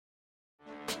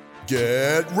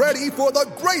Get ready for the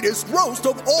greatest roast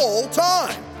of all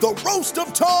time, the Roast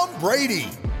of Tom Brady,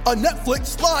 a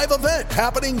Netflix live event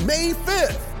happening May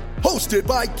 5th. Hosted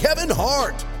by Kevin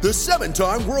Hart, the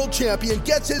 7-time world champion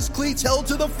gets his cleats held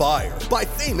to the fire by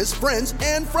famous friends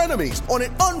and frenemies on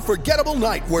an unforgettable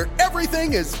night where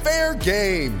everything is fair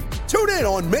game. Tune in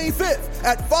on May 5th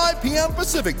at 5 p.m.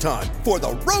 Pacific time for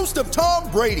the Roast of Tom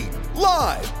Brady,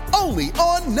 live only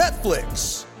on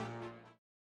Netflix.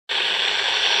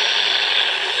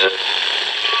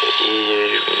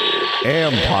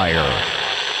 Empire.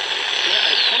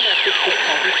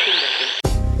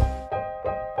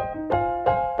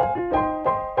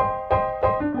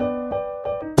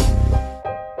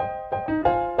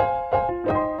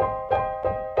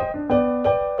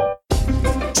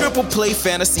 Triple Play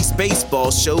Fantasy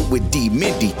Spaceball Show with D.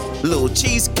 Mindy, Little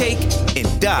Cheesecake,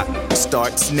 and Doc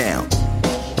starts now.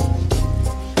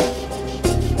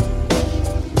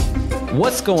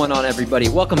 What's going on, everybody?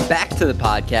 Welcome back to the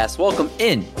podcast. Welcome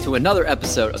in to another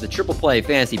episode of the Triple Play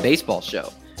Fantasy Baseball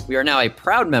Show. We are now a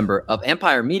proud member of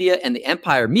Empire Media and the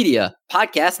Empire Media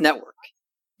Podcast Network.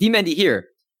 D-Mendy here.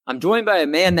 I'm joined by a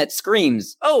man that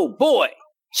screams, "Oh boy,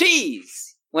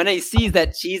 cheese!" when he sees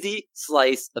that cheesy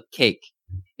slice of cake.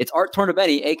 It's Art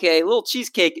Tornabene, aka Little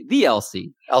Cheesecake, the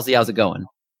LC. LC, how's it going?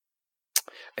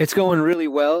 It's going really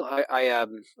well. I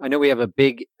know we have a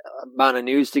big amount of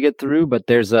news to get through, but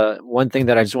there's one thing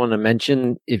that I just want to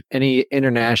mention. If any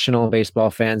international baseball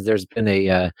fans, there's been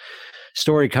a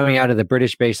story coming out of the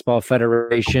British Baseball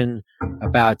Federation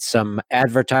about some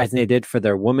advertising they did for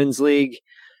their women's league,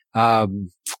 and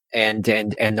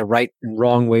the right and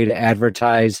wrong way to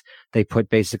advertise. They put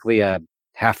basically a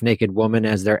half-naked woman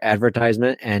as their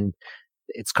advertisement, and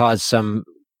it's caused some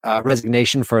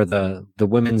resignation for the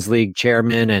women's league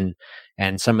chairman,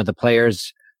 and some of the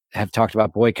players have talked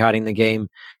about boycotting the game.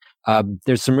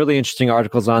 There's some really interesting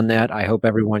articles on that. I hope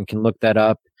everyone can look that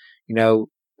up. You know,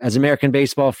 as American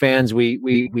baseball fans,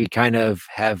 we kind of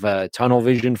have a tunnel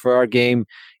vision for our game.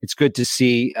 It's good to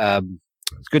see.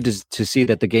 It's good to see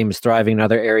that the game is thriving in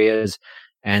other areas,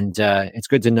 and it's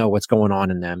good to know what's going on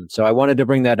in them. So I wanted to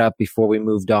bring that up before we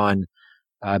moved on.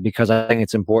 Because I think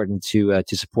it's important to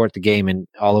support the game in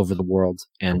all over the world.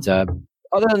 And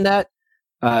other than that,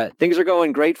 things are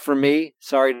going great for me.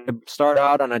 Sorry to start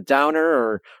out on a downer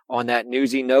or on that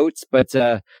newsy notes, but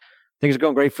things are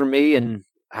going great for me. And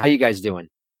how you guys doing?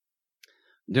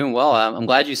 Doing well. I'm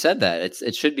glad you said that.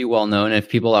 It should be well known. If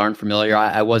people aren't familiar,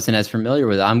 I wasn't as familiar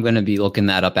with it. I'm going to be looking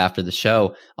that up after the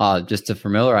show, just to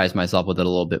familiarize myself with it a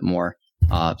little bit more.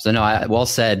 Well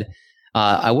said.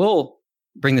 I will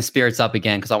bring the spirits up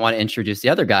again because I want to introduce the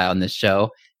other guy on this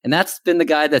show, and that's been the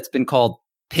guy that's been called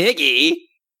Piggy,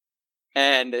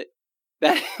 and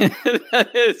that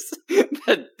is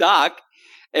the Doc,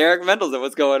 Eric Mendelson.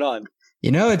 What's going on?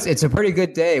 You know, it's a pretty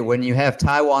good day when you have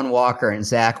Taijuan Walker and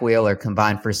Zach Wheeler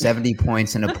combined for 70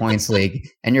 points in a points league,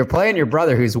 and you're playing your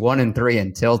brother who's 1-3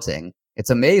 and tilting. It's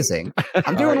amazing.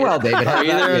 I'm doing well, David. How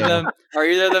Are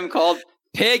either of them called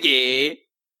Piggy?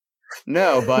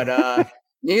 No, but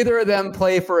neither of them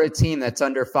play for a team that's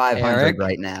under 500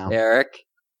 right now. Eric,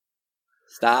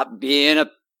 stop being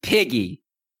a piggy.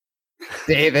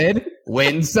 David,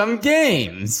 win some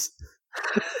games.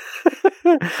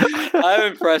 I'm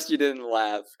impressed you didn't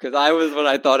laugh, because when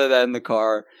I thought of that in the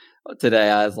car today,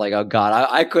 I was like, oh God,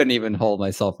 I couldn't even hold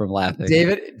myself from laughing.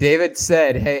 David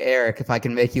said, "Hey, Eric, if I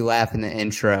can make you laugh in the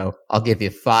intro, I'll give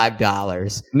you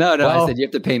 $5. No, I said you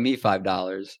have to pay me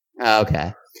 $5.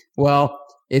 Okay. Well,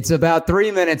 it's about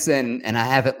 3 minutes in, and I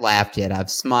haven't laughed yet.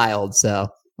 I've smiled, so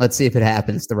let's see if it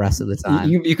happens the rest of the time.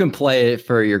 You can play it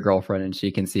for your girlfriend, and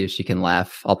she can see if she can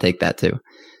laugh. I'll take that too.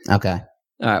 Okay.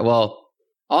 All right. Well,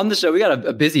 on the show, we got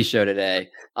a busy show today.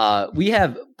 We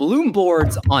have Bloom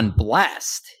boards on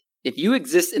blast. If you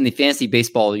exist in the fantasy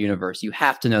baseball universe, you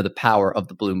have to know the power of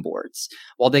the Bloom boards.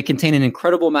 While they contain an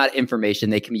incredible amount of information,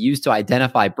 they can be used to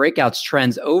identify breakouts,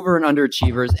 trends, over and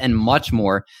underachievers, and much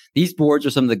more. These boards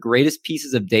are some of the greatest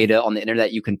pieces of data on the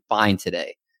internet you can find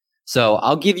today. So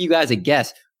I'll give you guys a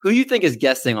guess. Who do you think is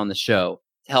guesting on the show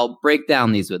to help break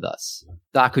down these with us?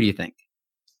 Doc, who do you think?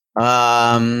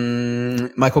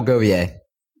 Michael Govier.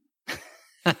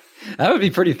 That would be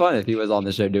pretty fun if he was on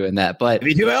the show doing that. But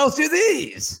who else do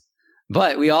these?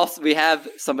 But we have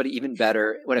somebody even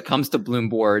better when it comes to Bloom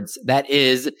boards. That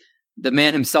is the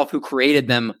man himself who created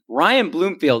them, Ryan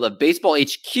Bloomfield of Baseball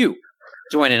HQ,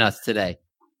 joining us today.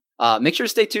 Make sure to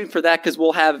stay tuned for that, because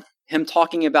we'll have him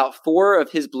talking about 4 of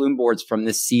his Bloom boards from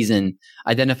this season,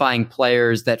 identifying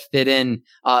players that fit in.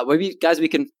 Maybe guys we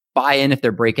can buy in if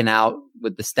they're breaking out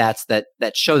with the stats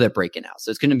that show they're breaking out.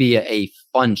 So it's going to be a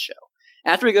fun show.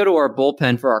 After we go to our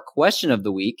bullpen for our question of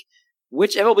the week,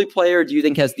 which MLB player do you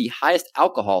think has the highest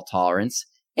alcohol tolerance?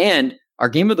 And our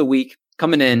game of the week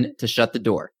coming in to shut the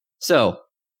door. So,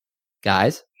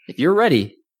 guys, if you're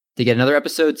ready to get another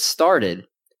episode started,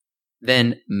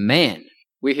 then man,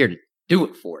 we're here to do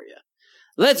it for you.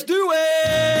 Let's do it!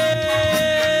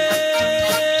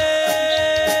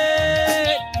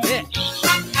 Yeah.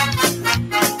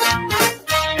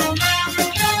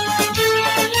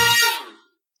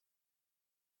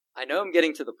 I know I'm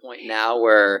getting to the point now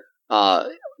where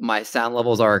my sound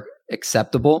levels are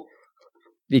acceptable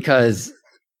because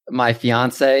my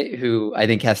fiance, who I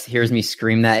think hears me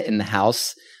scream that in the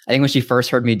house, I think when she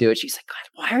first heard me do it, she's like, God,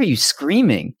 why are you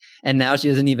screaming? And now she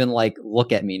doesn't even like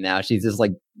look at me now. She's just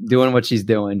like doing what she's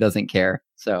doing, doesn't care.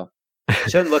 So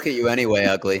shouldn't look at you anyway,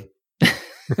 ugly.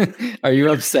 Are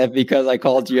you upset because I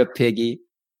called you a piggy?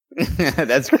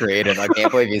 That's creative. I can't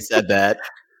believe you said that.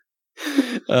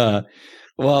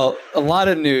 Well, a lot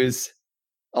of news.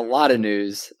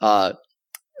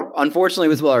 Unfortunately,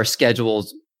 with our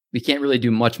schedules, we can't really do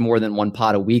much more than one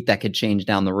pod a week. That could change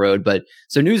down the road. But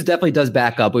so news definitely does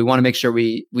back up. We want to make sure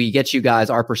we get you guys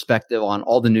our perspective on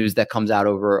all the news that comes out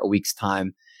over a week's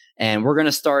time. And we're going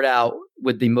to start out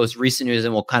with the most recent news,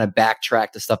 and we'll kind of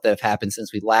backtrack to stuff that have happened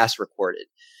since we last recorded.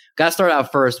 Got to start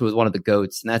out first with one of the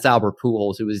GOATs, and that's Albert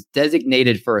Pujols, who was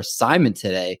designated for assignment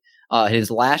today.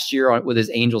 His last year with his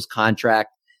Angels contract.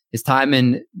 His time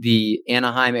in the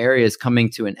Anaheim area is coming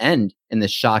to an end in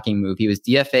this shocking move. He was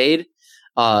DFA'd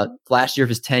last year of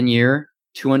his 10-year,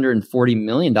 $240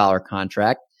 million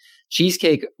contract.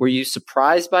 Cheesecake, were you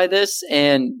surprised by this?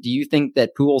 And do you think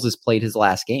that Pujols has played his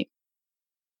last game?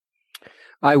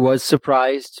 I was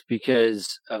surprised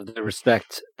because of the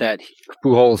respect that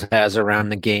Pujols has around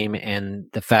the game and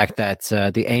the fact that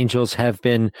the Angels they've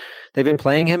been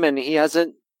playing him, and he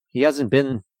hasn't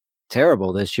been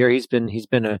terrible this year. He's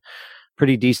been a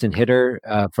pretty decent hitter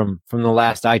from the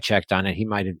last I checked on it. He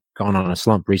might have gone on a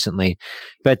slump recently,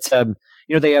 but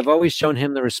they have always shown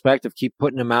him the respect of keep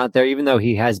putting him out there, even though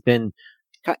he has been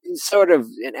sort of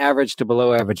an average to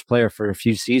below average player for a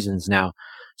few seasons now.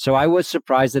 So I was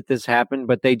surprised that this happened,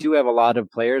 but they do have a lot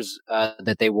of players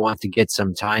that they want to get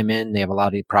some time in. They have a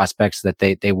lot of prospects that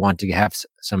they want to have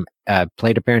some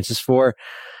plate appearances for.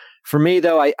 For me,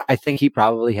 though, I think he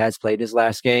probably has played his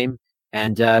last game,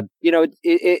 and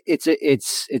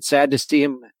it's sad to see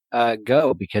him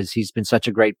go because he's been such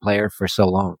a great player for so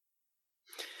long.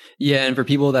 Yeah, and for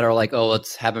people that are like, oh,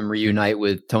 let's have him reunite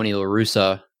with Tony La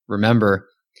Russa, remember,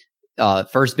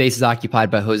 first base is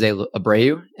occupied by Jose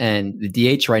Abreu, and the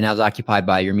DH right now is occupied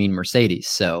by Yermin Mercedes.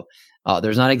 So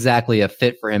there's not exactly a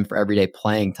fit for him for everyday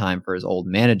playing time for his old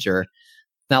manager.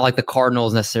 Not like the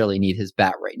Cardinals necessarily need his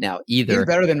bat right now either. He's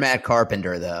better than Matt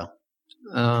Carpenter, though.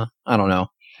 I don't know.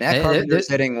 Matt Carpenter's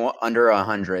hitting under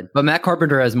 100. But Matt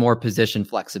Carpenter has more position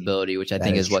flexibility, which I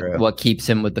think is what keeps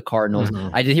him with the Cardinals.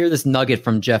 Mm-hmm. I did hear this nugget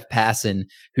from Jeff Passan,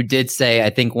 who did say, I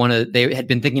think they had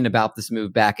been thinking about this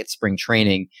move back at spring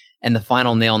training, and the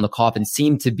final nail in the coffin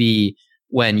seemed to be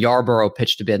when Yarbrough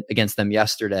pitched a bit against them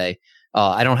yesterday.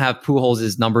 I don't have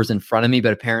Pujols' numbers in front of me,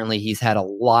 but apparently he's had a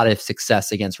lot of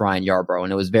success against Ryan Yarbrough,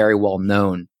 and it was very well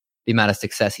known the amount of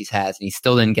success he's had, and he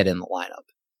still didn't get in the lineup.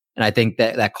 And I think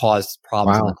that caused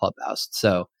problems in the clubhouse.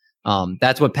 So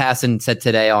that's what Passan said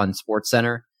today on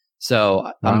SportsCenter. So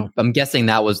I'm guessing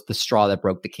that was the straw that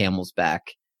broke the camel's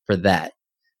back for that.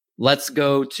 Let's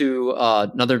go to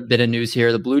another bit of news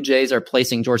here. The Blue Jays are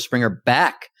placing George Springer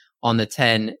back on the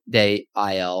 10-day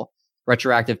IL,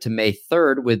 retroactive to May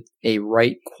 3rd with a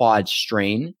right quad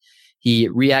strain. He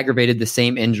re-aggravated the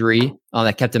same injury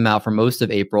that kept him out for most of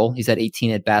April. He's had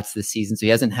 18 at-bats this season, so he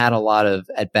hasn't had a lot of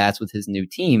at-bats with his new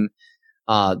team.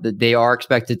 They are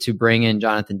expected to bring in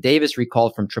Jonathan Davis,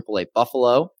 recalled from AAA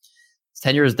Buffalo. His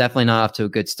tenure is definitely not off to a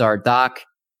good start. Doc,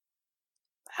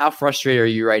 how frustrated are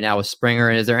you right now with Springer?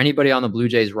 And is there anybody on the Blue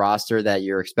Jays roster that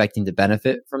you're expecting to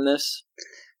benefit from this?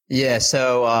 Yeah,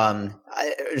 so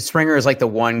Springer is like the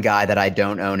one guy that I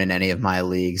don't own in any of my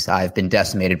leagues. I've been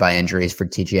decimated by injuries for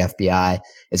TGFBI.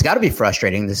 It's got to be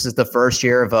frustrating. This is the first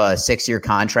year of a 6-year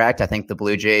contract. I think the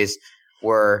Blue Jays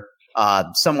were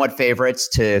somewhat favorites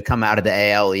to come out of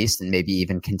the AL East and maybe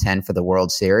even contend for the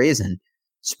World Series. And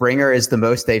Springer is the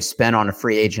most they've spent on a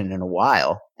free agent in a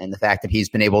while. And the fact that he's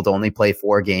been able to only play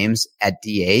 4 games at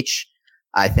DH,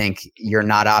 I think you're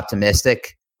not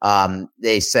optimistic.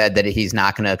 They said that he's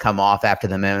not going to come off after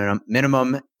the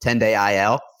minimum 10-day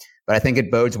IL, but I think it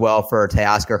bodes well for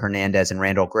Teoscar Hernandez and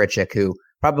Randall Grichuk, who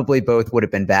probably both would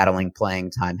have been battling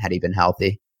playing time had he been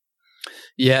healthy.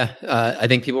 Yeah, I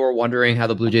think people were wondering how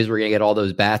the Blue Jays were going to get all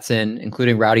those bats in,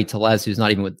 including Rowdy Tellez, who's not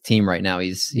even with the team right now.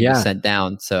 He's sent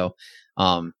down. So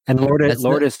And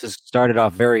Lourdes has started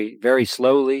off very, very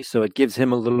slowly, so it gives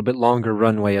him a little bit longer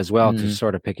runway as well to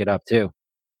sort of pick it up too.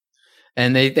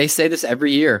 And they say this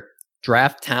every year.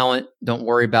 Draft talent. Don't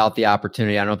worry about the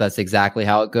opportunity. I don't know if that's exactly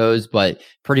how it goes, but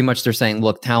pretty much they're saying,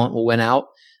 look, talent will win out.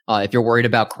 If you're worried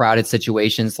about crowded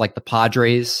situations like the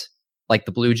Padres, like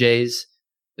the Blue Jays,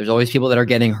 there's always people that are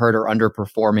getting hurt or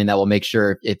underperforming that will make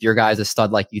sure if your guy's a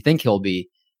stud like you think he'll be,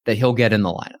 that he'll get in the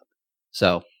lineup.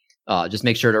 So just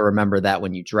make sure to remember that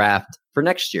when you draft for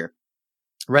next year.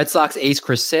 Red Sox ace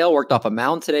Chris Sale worked off a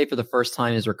mound today for the first time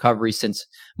in his recovery since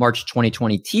March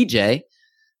 2020 TJ.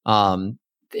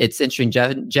 It's interesting.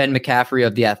 Jen McCaffrey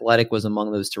of The Athletic was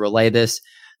among those to relay this.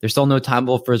 There's still no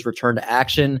timetable for his return to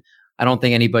action. I don't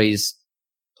think anybody's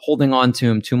holding on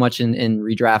to him too much in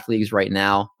redraft leagues right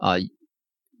now.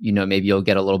 Maybe you'll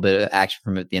get a little bit of action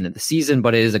from him at the end of the season,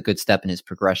 but it is a good step in his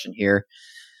progression here.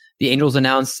 The Angels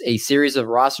announced a series of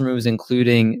roster moves,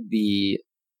 including the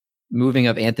moving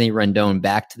of Anthony Rendon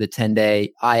back to the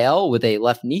 10-day IL with a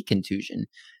left knee contusion.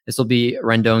 This will be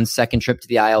Rendon's second trip to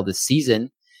the IL this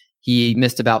season. He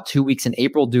missed about 2 weeks in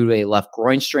April due to a left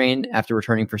groin strain. After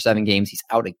returning for 7 games, he's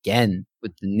out again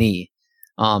with the knee.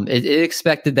 It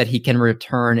expected that he can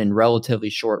return in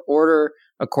relatively short order,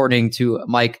 according to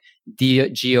Mike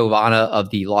DiGiovanna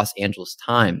of the Los Angeles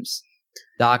Times.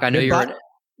 Doc, I know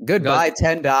Goodbye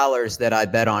 $10 that I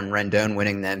bet on Rendon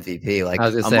winning the MVP. Like, I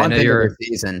was gonna say, month into the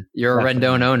season. You're a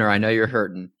Rendon owner. I know you're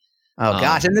hurting. Oh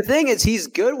gosh, and the thing is, he's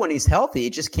good when he's healthy. He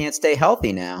just can't stay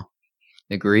healthy now.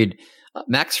 Agreed.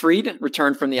 Max Fried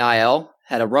returned from the IL,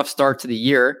 had a rough start to the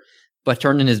year, but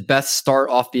turned in his best start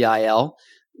off the IL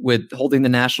with holding the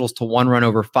Nationals to 1 run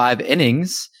over 5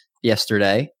 innings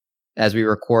yesterday, as we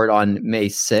record on May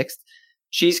 6th.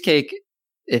 Cheesecake,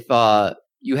 if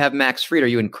you have Max Fried, are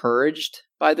you encouraged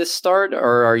by this start,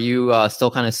 or are you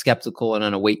still kind of skeptical and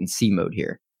on a wait and see mode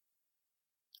here?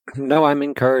 No, I'm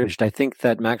encouraged. I think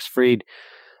that Max Fried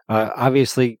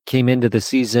obviously came into the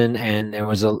season and there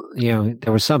was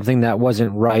something that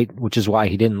wasn't right, which is why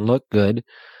he didn't look good.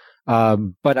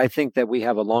 But I think that we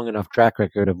have a long enough track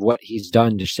record of what he's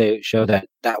done to show that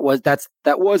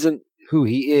wasn't who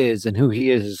he is, and who he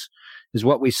is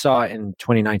what we saw in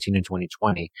 2019 and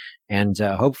 2020. And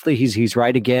hopefully he's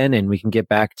right again, and we can get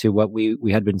back to what we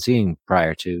had been seeing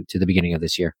prior to the beginning of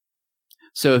this year.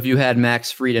 So if you had Max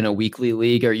Fried in a weekly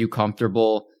league, are you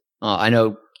comfortable? I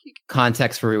know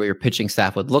context for what your pitching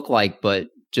staff would look like, but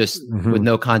just with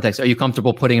no context, are you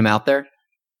comfortable putting him out there?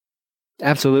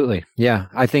 Absolutely. Yeah.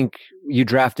 I think you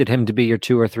drafted him to be your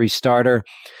 2 or 3 starter.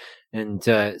 And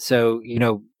so,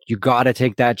 you got to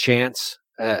take that chance.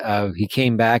 He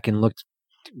came back and looked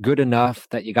good enough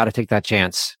that you got to take that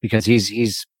chance, because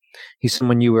he's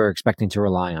someone you were expecting to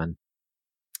rely on.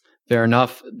 Fair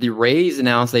enough. The Rays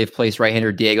announced they've placed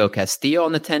right-hander Diego Castillo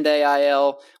on the 10-day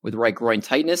IL with right groin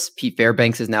tightness. Pete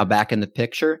Fairbanks is now back in the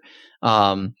picture.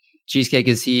 Cheesecake,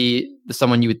 is he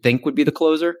someone you would think would be the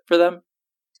closer for them?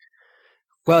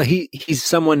 Well, he's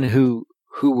someone who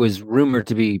was rumored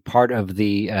to be part of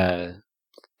the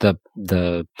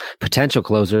potential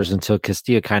closers until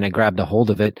Castillo kind of grabbed a hold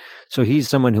of it. So he's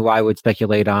someone who I would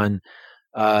speculate on.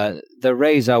 The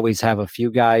Rays always have a few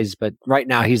guys, but right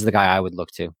now he's the guy I would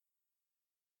look to.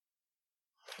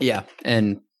 Yeah,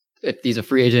 and if he's a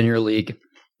free agent in your league,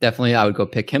 definitely I would go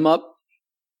pick him up.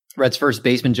 Reds first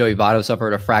baseman Joey Votto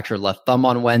suffered a fractured left thumb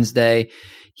on Wednesday.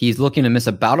 He's looking to miss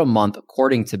about a month,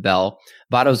 according to Bell.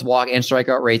 Votto's walk and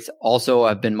strikeout rates also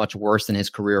have been much worse than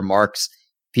his career marks.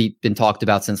 Pete been talked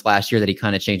about since last year that he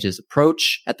kind of changed his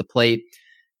approach at the plate.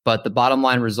 But the bottom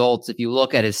line results, if you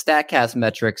look at his StatCast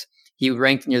metrics, he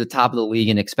ranked near the top of the league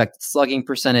in expected slugging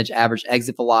percentage, average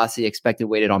exit velocity, expected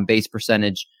weighted on base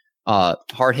percentage,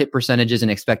 hard hit percentages,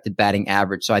 and expected batting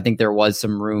average. So I think there was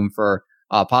some room for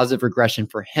positive regression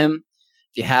for him.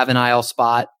 If you have an IL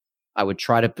spot, I would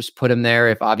try to just put him there.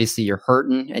 If obviously you're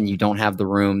hurting and you don't have the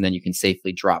room, then you can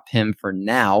safely drop him for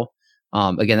now.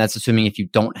 Again, that's assuming if you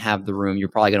don't have the room, you're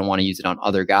probably going to want to use it on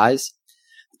other guys.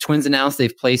 The Twins announced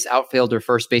they've placed outfielder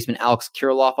first baseman Alex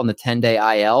Kirilloff on the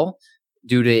 10-day IL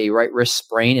due to a right wrist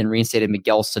sprain and reinstated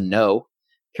Miguel Sano.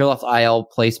 Kirilloff's IL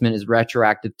placement is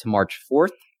retroactive to March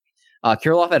 4th.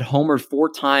 Kirilloff had homered 4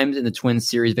 times in the Twins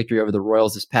series victory over the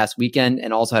Royals this past weekend,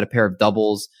 and also had a pair of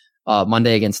doubles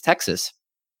Monday against Texas.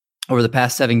 Over the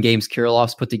past 7 games,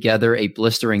 Kirilloff's put together a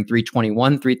blistering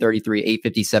 321, 333,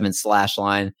 857 slash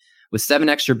line with 7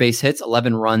 extra base hits,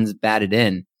 11 runs batted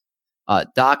in.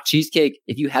 Doc, Cheesecake,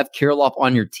 if you have Kirilloff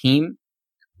on your team,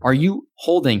 are you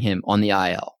holding him on the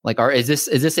IL? Like, is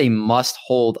this a must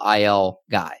hold IL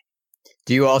guy?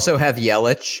 Do you also have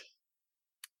Yelich?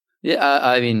 Yeah,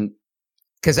 I mean,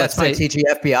 because that's my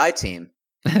TGFBI team.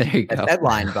 There you go.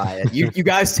 Headlined by it. You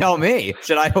guys tell me.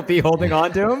 Should I be holding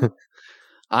on to him?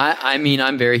 I mean,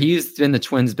 he's been the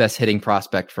Twins' best hitting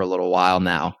prospect for a little while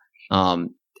now.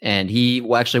 And he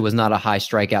actually was not a high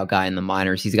strikeout guy in the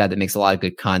minors. He's a guy that makes a lot of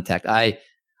good contact.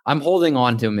 I'm holding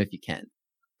on to him if you can,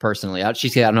 personally. I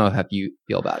don't know how you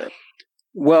feel about it.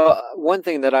 Well, one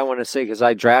thing that I want to say, because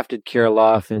I drafted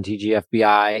Kirilloff in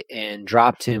TGFBI and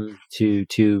dropped him to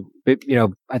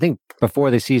I think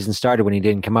before the season started when he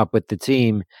didn't come up with the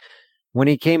team. When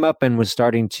he came up and was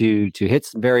starting to hit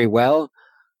very well,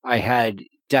 I had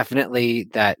definitely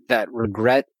that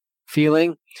regret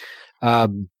feeling.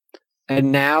 And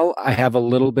now I have a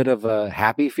little bit of a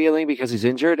happy feeling because he's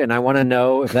injured, and I want to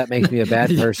know if that makes me a bad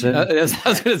person. I was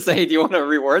going to say, do you want to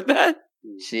reword that?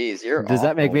 Jeez, does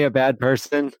that make me a bad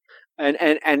person?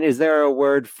 And is there a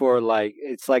word for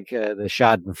it's like the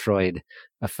Schadenfreude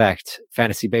effect,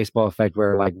 fantasy baseball effect,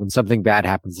 where like when something bad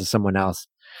happens to someone else,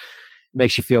 it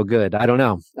makes you feel good? I don't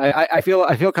know. I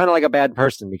feel kind of like a bad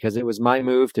person because it was my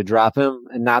move to drop him,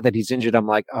 and now that he's injured, I'm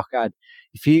like, oh God,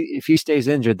 if he stays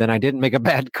injured, then I didn't make a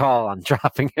bad call on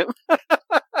dropping him.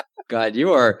 God,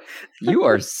 you are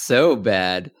so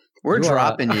bad. We're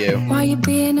dropping you. Why you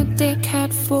being a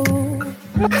dickhead fool?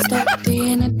 Stop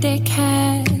being a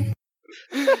dickhead.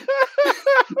 I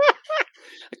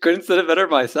couldn't say it better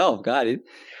myself. God,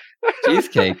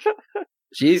 cheesecake.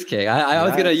 I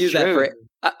was gonna use that for.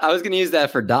 I was gonna use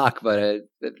that for Doc, but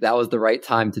that was the right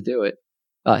time to do it.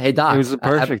 Hey Doc, it was the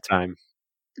perfect time.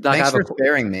 Doc, thanks for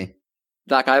sparing me.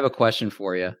 Doc, I have a question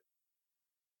for you.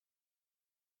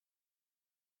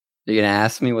 You're gonna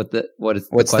ask me what's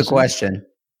the question?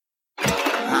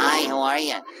 Hi, how are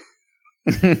you?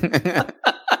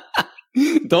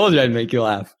 Told you I'd make you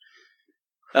laugh.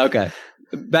 Okay,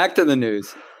 back to the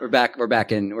news. We're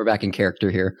back in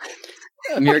character here.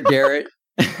 Amir Garrett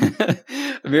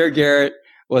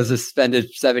was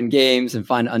suspended 7 games and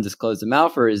fined undisclosed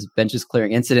amount for his benches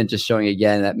clearing incident, just showing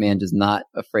again that man is not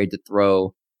afraid to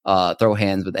throw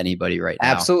hands with anybody right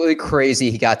now. Absolutely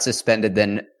crazy. He got suspended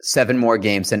then 7 more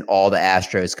games than all the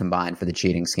Astros combined for the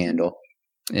cheating scandal.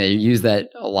 Yeah, you use that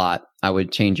a lot. I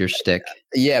would change your shtick.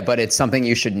 Yeah, but it's something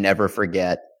you should never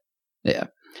forget. Yeah.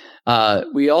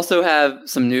 We also have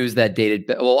some news that dated.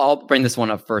 Well, I'll bring this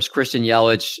one up first. Christian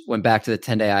Yelich went back to the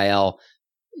 10-day IL.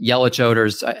 Yelich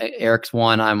odors. Eric's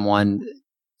 1. I'm 1.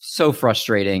 So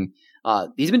frustrating.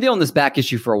 He's been dealing with this back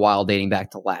issue for a while, dating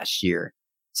back to last year.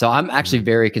 So I'm actually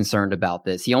very concerned about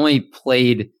this. He only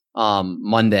played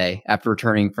Monday after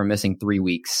returning from missing 3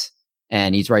 weeks,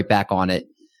 and he's right back on it.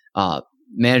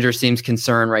 Manager seems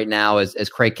concerned right now, as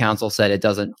Craig Counsell said, it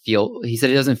doesn't feel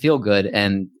good,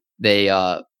 and they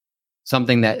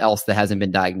something else that hasn't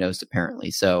been diagnosed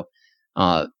apparently. So,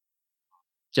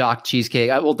 Doc Cheesecake.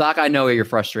 Doc, I know you're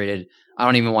frustrated. I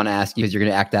don't even want to ask you because you're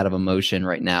going to act out of emotion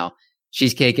right now.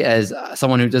 Cheesecake, as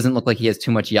someone who doesn't look like he has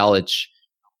too much Yelich,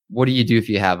 what do you do if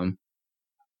you have him?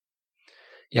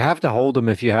 You have to hold him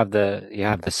if you have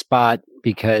the spot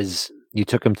because you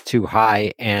took him too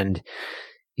high, and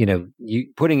you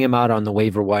putting him out on the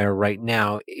waiver wire right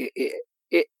now.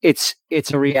 It's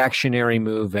a reactionary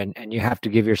move, and you have to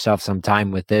give yourself some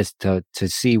time with this to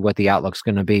see what the outlook's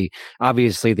going to be.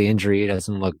 Obviously, the injury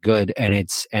doesn't look good, and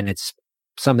it's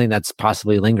something that's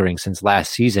possibly lingering since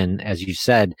last season, as you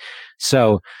said.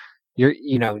 So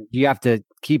you have to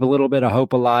keep a little bit of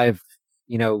hope alive.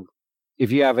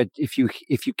 If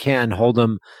you can hold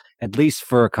them at least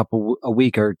for a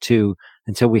week or two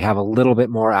until we have a little bit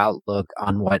more outlook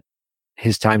on what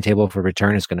his timetable for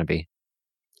return is going to be.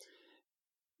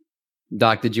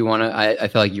 Doc, did you want to? I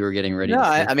feel like you were getting ready. No,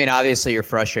 I mean, obviously you're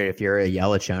frustrated if you're a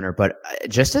Yelich owner, but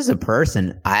just as a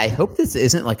person, I hope this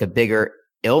isn't like a bigger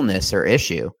illness or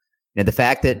issue. The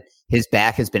fact that his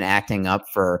back has been acting up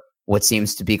for what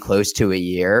seems to be close to a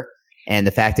year, and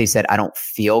the fact that he said, I don't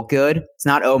feel good. It's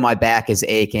not, oh, my back is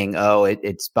aching. Oh,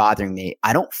 it's bothering me.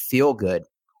 I don't feel good.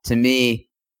 To me,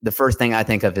 the first thing I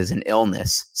think of is an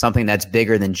illness, something that's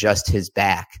bigger than just his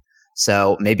back.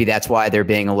 So maybe that's why they're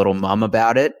being a little mum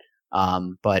about it.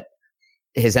 But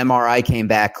his MRI came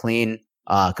back clean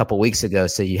a couple weeks ago,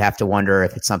 so you have to wonder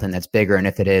if it's something that's bigger, and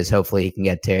if it is, hopefully he can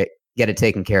get it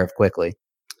taken care of quickly.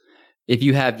 If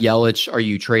you have Yelich, are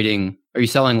you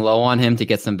selling low on him to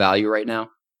get some value right now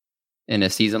in a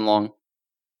season long?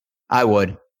 I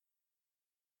would.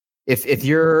 If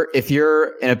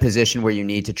you're in a position where you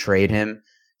need to trade him,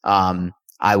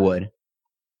 I would.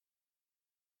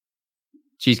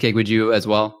 Cheesecake, would you as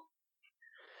well?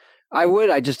 I would.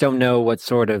 I just don't know what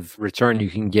sort of return you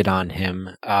can get on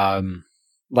him. Do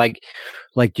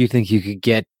you think you could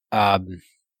get,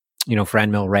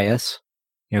 Franmil Reyes?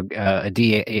 a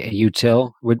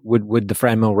util? Would the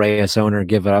Franmil Reyes owner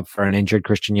give it up for an injured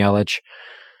Christian Yelich,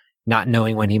 not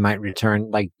knowing when he might return?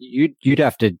 Like you'd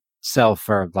have to sell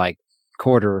for like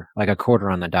a quarter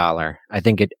on the dollar. I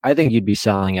think you'd be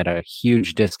selling at a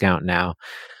huge discount now.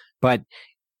 But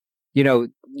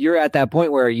you're at that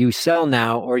point where you sell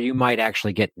now, or you might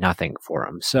actually get nothing for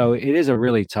him. So it is a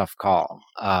really tough call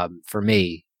for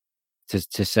me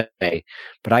to say.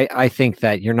 But I think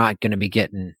that you're not going to be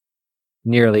getting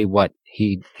nearly what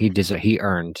he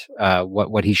earned,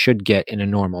 what he should get in a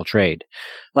normal trade,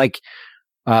 like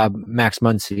Max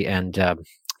Muncy and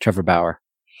Trevor Bauer.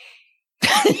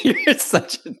 You're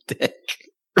such a dick.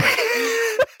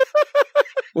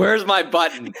 Where's my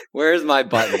button? Why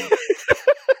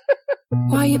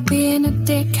you being a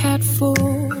dickhead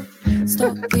fool?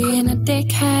 Stop being a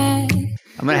dickhead.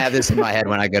 I'm going to have this in my head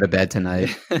when I go to bed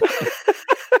tonight.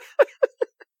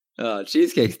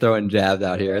 Cheesecake's throwing jabs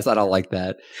out here. I don't like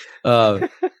that.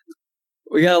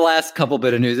 We got a last couple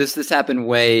bit of news. This happened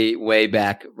way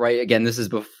back, right? Again, this is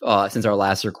since our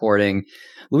last recording.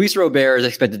 Luis Robert is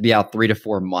expected to be out 3 to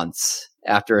 4 months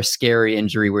after a scary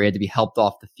injury where he had to be helped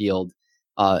off the field.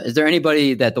 Is there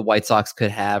anybody that the White Sox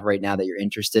could have right now that you're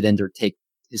interested in to take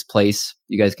his place?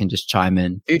 You guys can just chime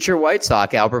in. Future White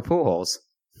Sox, Albert Pujols.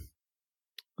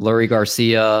 Leury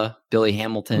Garcia, Billy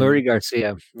Hamilton. Leury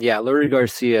Garcia. Yeah, Leury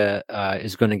Garcia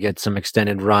is going to get some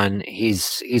extended run.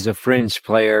 He's a fringe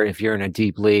player. If you're in a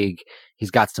deep league, he's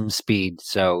got some speed.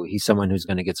 So he's someone who's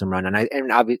going to get some run. And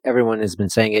everyone has been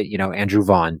saying it, Andrew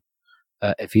Vaughn.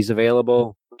 If he's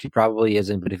available, which he probably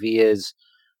isn't, but if he is,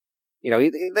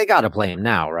 they got to play him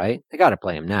now, right? They got to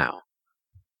play him now.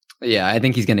 Yeah, I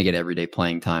think he's going to get everyday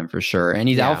playing time for sure. And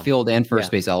he's outfield and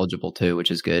first base eligible too, which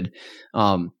is good.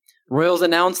 Royals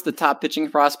announced the top pitching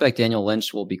prospect, Daniel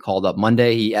Lynch, will be called up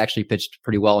Monday. He actually pitched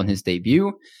pretty well in his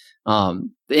debut. The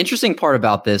interesting part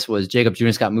about this was Jacob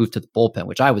Junis got moved to the bullpen,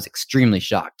 which I was extremely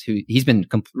shocked. He's been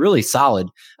really solid,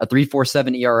 a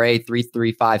 3.47 ERA,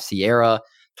 3.35 Sierra,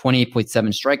 28.7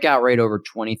 strikeout rate over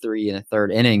 23 and a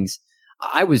third innings.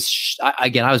 I was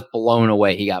blown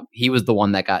away. He was the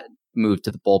one that got moved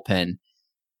to the bullpen.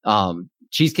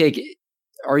 Cheesecake,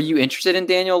 are you interested in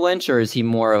Daniel Lynch, or is he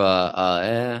more of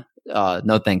a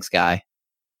no thanks guy?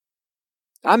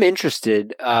 I'm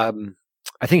interested. I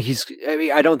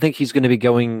don't think he's going to be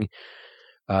going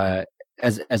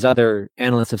as other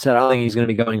analysts have said. I don't think he's going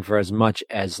to be going for as much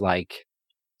as like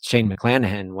Shane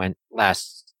McClanahan went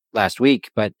last week,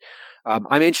 but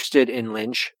I'm interested in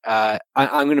Lynch. I'm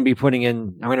going to be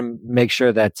I'm going to make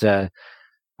sure that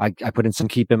I put in some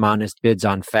keep him honest bids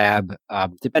on Fab,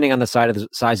 depending on the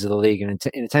size of the league. And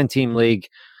in a 10-team league,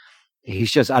 I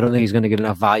don't think he's going to get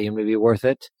enough volume to be worth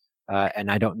it.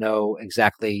 And I don't know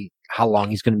exactly how long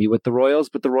he's going to be with the Royals,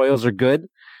 but the Royals are good.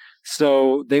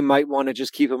 So they might want to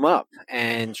just keep him up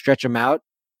and stretch him out.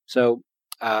 So,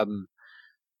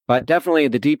 but definitely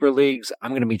the deeper leagues,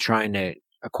 I'm going to be trying to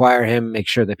acquire him, make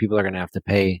sure that people are going to have to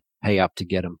pay up to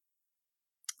get him.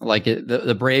 Like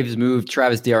the Braves moved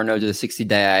Travis d'Arnaud to the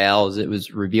 60-day IL as it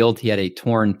was revealed he had a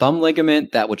torn thumb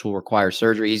ligament, which will require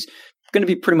surgery. He's going to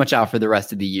be pretty much out for the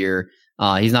rest of the year.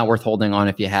 He's not worth holding on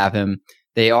if you have him.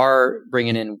 They are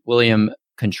bringing in William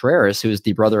Contreras, who is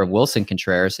the brother of Wilson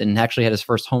Contreras, and actually had his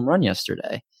first home run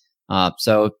yesterday.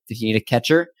 So if you need a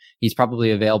catcher, he's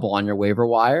probably available on your waiver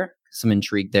wire. Some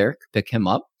intrigue there. Pick him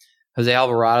up. Jose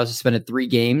Alvarado suspended 3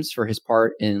 games for his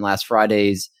part in last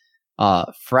Friday's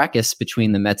fracas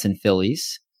between the Mets and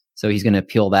Phillies. So he's going to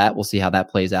appeal that. We'll see how that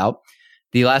plays out.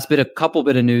 The last couple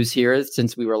bit of news here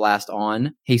since we were last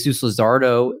on. Jesus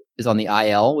Luzardo is on the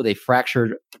IL with a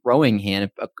fractured throwing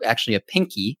hand, actually a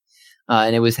pinky.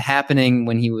 And it was happening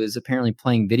when he was apparently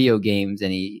playing video games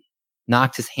and he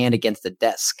knocked his hand against a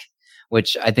desk,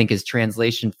 which I think is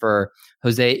translation for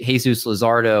Jesus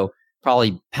Luzardo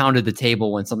probably pounded the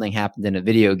table when something happened in a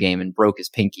video game and broke his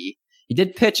pinky. He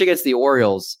did pitch against the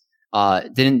Orioles,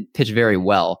 didn't pitch very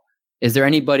well. Is there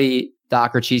anybody,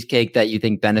 Doc or Cheesecake, that you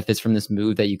think benefits from this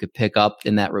move that you could pick up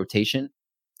in that rotation?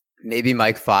 Maybe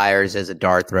Mike Fiers as a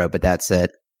dart throw, but that's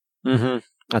it. Mm-hmm.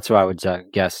 That's what I would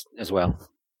guess as well.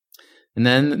 And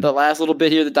then the last little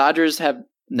bit here, the Dodgers have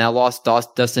now lost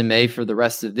Dustin May for the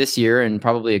rest of this year and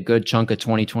probably a good chunk of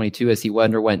 2022 as he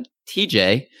underwent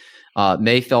TJ.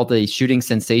 May felt a shooting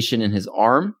sensation in his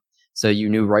arm, so you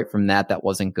knew right from that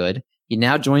wasn't good. He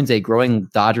now joins a growing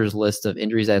Dodgers list of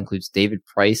injuries that includes David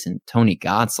Price and Tony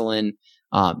Gonsolin.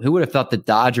 Who would have thought the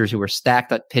Dodgers, who were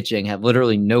stacked at pitching, have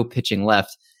literally no pitching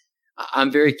left? I'm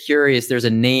very curious. There's a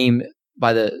name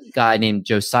by the guy named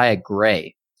Josiah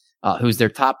Gray, who's their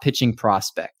top pitching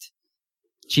prospect.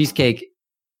 Cheesecake,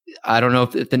 I don't know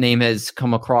if the name has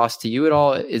come across to you at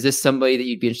all. Is this somebody that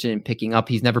you'd be interested in picking up?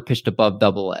 He's never pitched above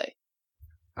AA.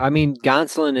 I mean,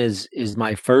 Gonsolin is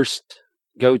my first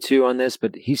go-to on this,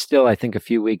 but he's still, I think, a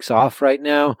few weeks off right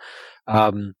now.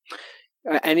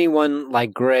 Anyone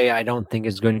like Gray, I don't think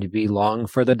is going to be long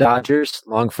for the Dodgers,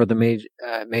 long for the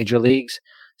major leagues.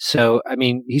 So, I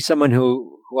mean, he's someone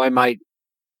who I might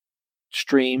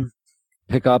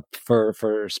pick up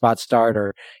for spot start,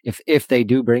 or if they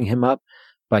do bring him up.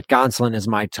 But Gonsolin is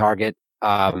my target.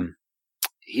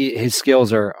 His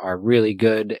skills are really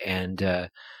good, and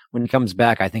when he comes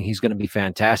back, I think he's going to be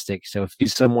fantastic. So if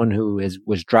he's someone who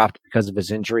was dropped because of his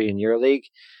injury in your league,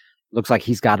 looks like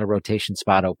he's got a rotation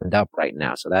spot opened up right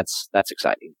now. So that's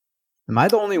exciting. Am I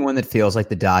the only one that feels like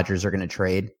the Dodgers are going to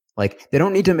trade? Like, they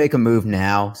don't need to make a move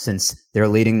now since they're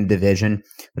leading the division,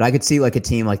 but I could see like a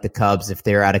team like the Cubs, if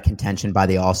they're out of contention by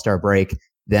the All-Star break,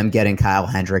 them getting Kyle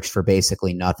Hendricks for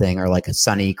basically nothing, or like a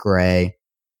Sonny Gray.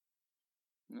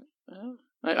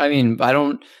 I mean,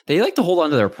 they like to hold on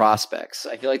to their prospects.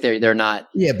 I feel like they're not.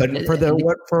 Yeah, but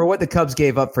for what the Cubs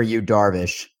gave up for Yu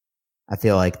Darvish, I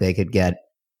feel like they could get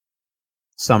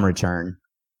some return,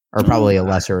 or probably a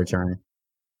lesser return.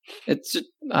 It's just,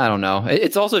 I don't know.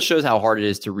 It also shows how hard it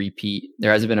is to repeat.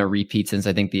 There hasn't been a repeat since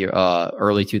I think the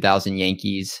early 2000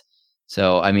 Yankees.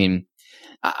 So, I mean,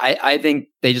 I think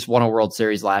they just won a World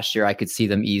Series last year. I could see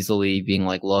them easily being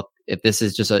like, look, if this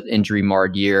is just an injury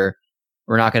marred year,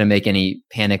 we're not going to make any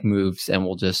panic moves and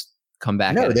we'll just come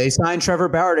back. No, they signed Trevor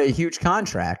Bauer to a huge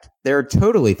contract. They're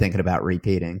totally thinking about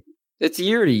repeating. It's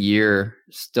year to year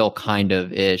still kind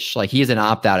of ish. Like, he has an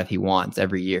opt out if he wants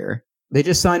every year. They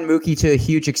just signed Mookie to a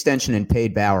huge extension and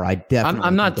paid Bauer.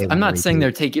 I'm not saying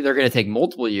they're going to take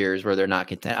multiple years where they're not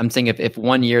content. I'm saying if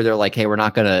 1 year they're like, hey, we're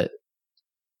not going to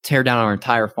tear down our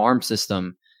entire farm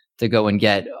system to go and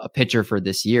get a pitcher for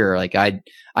this year. Like, I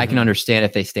can understand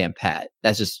if they stand pat.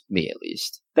 That's just me, at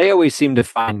least. They always seem to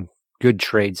find good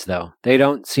trades, though. They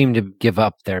don't seem to give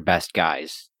up their best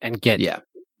guys and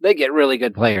they get really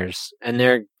good players, and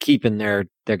they're keeping their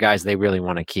guys they really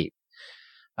want to keep.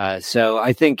 So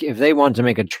I think if they want to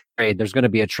make a trade, there's going to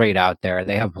be a trade out there.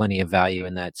 They have plenty of value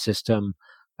in that system,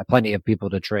 plenty of people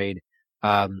to trade.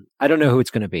 I don't know who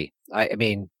it's going to be. I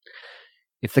mean,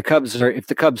 if the Cubs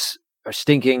are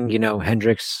stinking,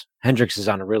 Hendricks is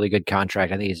on a really good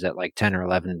contract. I think he's at like 10 or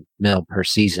 11 mil per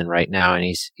season right now, and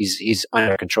he's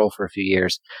under control for a few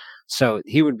years. So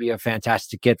he would be a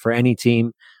fantastic get for any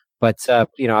team. But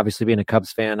obviously being a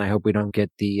Cubs fan, I hope we don't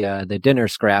get the dinner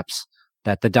scraps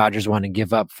that the Dodgers want to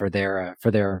give up for their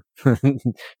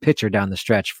pitcher down the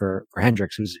stretch for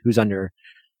Hendricks, who's under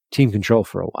team control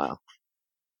for a while.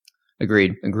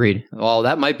 Agreed. Well,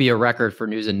 that might be a record for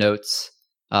news and notes.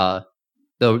 The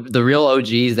real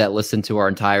OGs that listen to our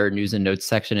entire news and notes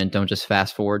section and don't just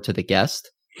fast forward to the guest,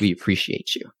 we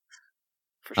appreciate you.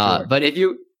 For sure. But if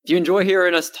you enjoy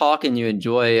hearing us talk and you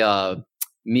enjoy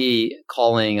me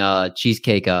calling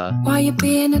Cheesecake why you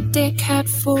being a dickhead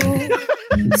fool?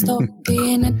 Stop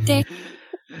being a dick.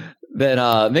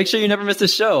 Then make sure you never miss a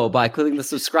show by clicking the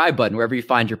subscribe button wherever you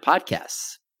find your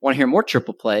podcasts. Want to hear more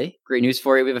Triple Play? Great news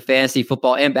for you. We have a fantasy,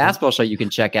 football, and basketball show you can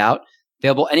check out.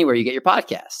 Available anywhere you get your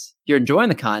podcasts. If you're enjoying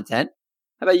the content,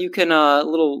 how about you can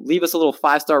leave us a little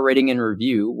 5-star rating and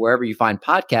review wherever you find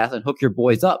podcasts and hook your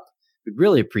boys up. We'd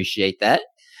really appreciate that.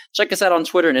 Check us out on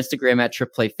Twitter and Instagram at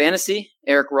Triple Play Fantasy.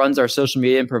 Eric runs our social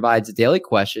media and provides daily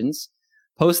questions,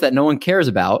 posts that no one cares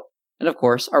about, and of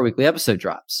course, our weekly episode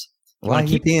drops. Why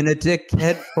you being a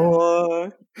dickhead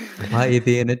for? Why you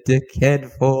being a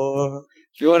dickhead for?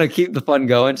 If you want to keep the fun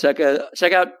going, check out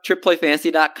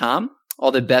trippleplayfantasy.com.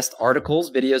 All the best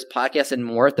articles, videos, podcasts, and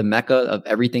more at the mecca of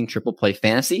everything Triple Play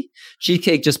Fantasy.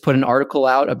 Cheesecake just put an article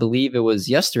out, I believe it was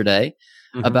yesterday,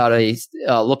 about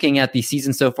looking at the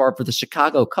season so far for the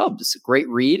Chicago Cubs. Great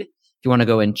read. If you want to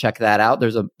go and check that out,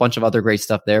 there's a bunch of other great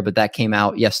stuff there, but that came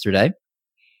out yesterday.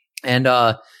 And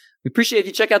we appreciate if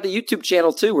you check out the YouTube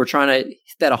channel too. We're trying to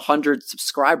hit that 100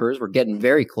 subscribers. We're getting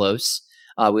very close.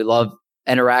 We love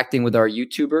interacting with our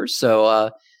YouTubers.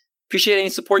 So appreciate any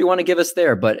support you want to give us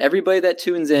there. But everybody that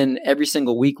tunes in every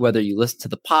single week, whether you listen to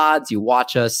the pods, you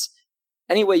watch us,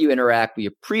 any way you interact, we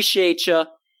appreciate you.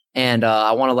 And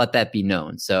I want to let that be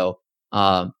known. So,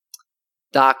 Doc,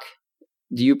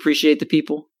 do you appreciate the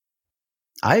people?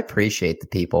 I appreciate the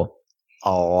people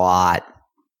a lot.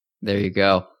 There you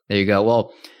go.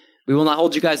 Well, we will not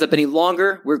hold you guys up any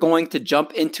longer. We're going to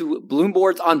jump into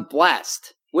Bloomboards on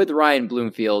Blast with Ryan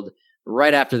Bloomfield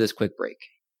right after this quick break.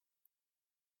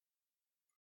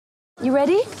 You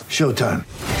ready? Showtime.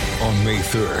 On May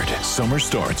 3rd, summer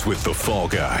starts with The Fall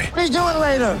Guy. Let's do it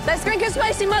later. Let's drink a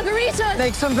spicy margarita.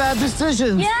 Make some bad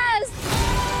decisions. Yes.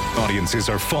 Audiences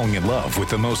are falling in love with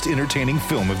the most entertaining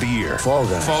film of the year. Fall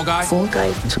Guy. Fall Guy? Fall Guy.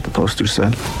 That's what the poster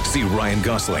said. See Ryan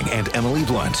Gosling and Emily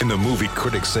Blunt in the movie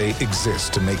critics say exists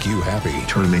to make you happy.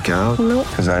 Trying to make it out? Nope.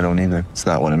 Because I don't either. It's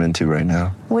not what I'm into right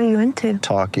now. What are you into?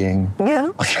 Talking.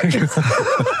 Yeah.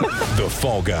 The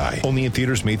Fall Guy. Only in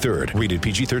theaters May 3rd. Rated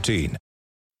PG-13.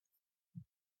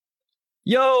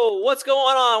 Yo, what's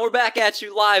going on? We're back at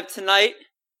you live tonight.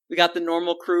 We got the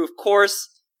normal crew, of course.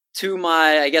 To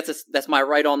my, I guess that's my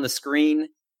right on the screen.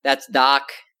 That's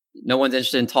Doc. No one's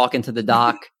interested in talking to the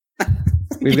Doc.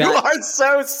 You are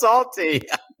so salty.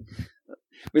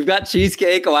 We've got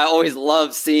Cheesecake. Oh, I always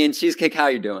love seeing Cheesecake. How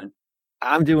you doing?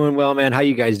 I'm doing well, man. How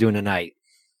you guys doing tonight?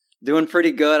 Doing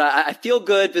pretty good. I feel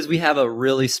good because we have a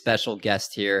really special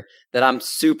guest here that I'm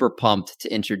super pumped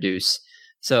to introduce.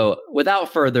 So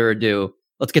without further ado,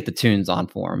 let's get the tunes on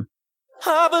for him.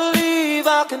 I believe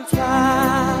I can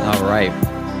fly. All right.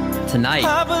 Tonight,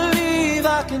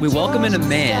 we welcome in a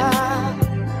man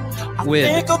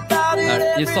with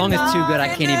this song is too good.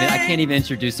 I can't even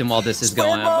introduce him while this is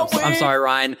going. I'm sorry,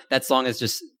 Ryan. That song is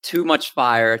just too much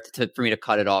fire for me to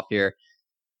cut it off here.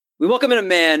 We welcome in a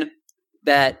man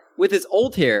that, with his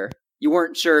old hair, you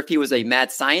weren't sure if he was a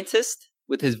mad scientist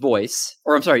with his voice,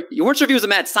 or I'm sorry, you weren't sure if he was a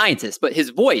mad scientist, but his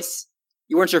voice,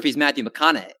 you weren't sure if he's Matthew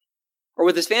McConaughey, or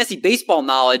with his fantasy baseball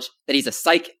knowledge that he's a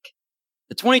psychic.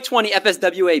 The 2020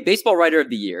 FSWA Baseball Writer of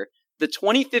the Year, the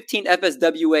 2015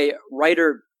 FSWA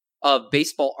Writer of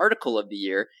Baseball Article of the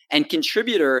Year, and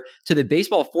contributor to the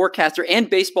Baseball Forecaster and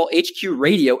Baseball HQ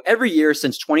Radio every year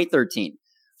since 2013.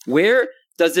 Where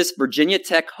does this Virginia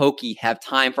Tech Hokie have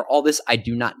time for all this? I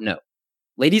do not know.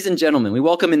 Ladies and gentlemen, we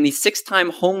welcome in the 6-time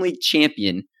Home League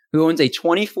champion who owns a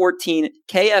 2014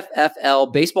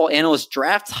 KFFL Baseball Analyst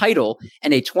Draft title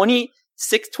and a 2015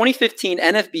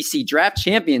 NFBC Draft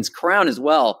Champions crown as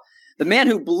well. The man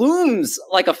who blooms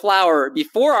like a flower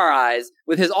before our eyes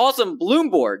with his awesome bloom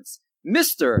boards,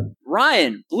 Mr.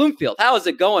 Ryan Bloomfield. How is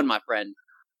it going, my friend?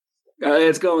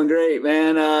 It's going great,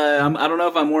 man. I don't know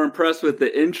if I'm more impressed with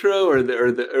the intro or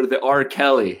the R.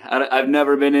 Kelly. I've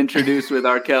never been introduced with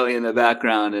R. Kelly in the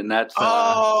background, and that's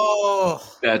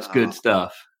good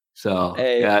stuff. So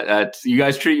hey. That's you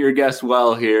guys treat your guests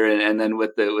well here, and then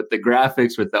with the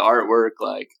graphics, with the artwork,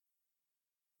 like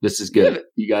this is good.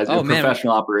 You guys are a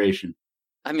professional operation.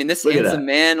 I mean, this handsome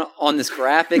man on this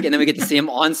graphic, and then we get to see him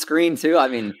on screen too. I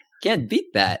mean, can't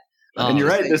beat that. And you're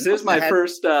right. This is my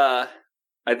first.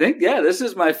 I think, this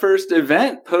is my first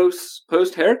event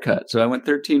post haircut. So I went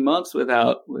 13 months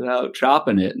without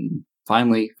chopping it, and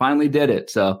finally did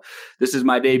it. So this is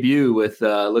my debut with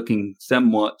looking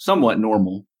somewhat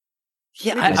normal.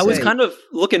 Yeah, I was kind of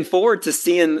looking forward to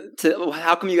seeing.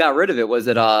 How come you got rid of it? Was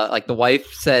it like the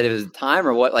wife said it was time,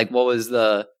 or what? Like, what was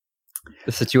the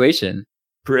situation?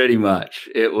 Pretty much,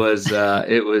 it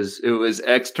was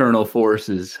external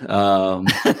forces.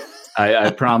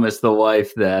 I promised the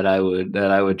wife that I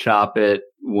would chop it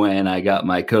when I got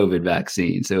my COVID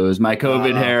vaccine. So it was my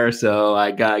COVID hair. So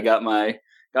I got my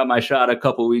shot a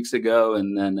couple weeks ago,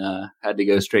 and then had to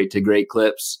go straight to Great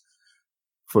Clips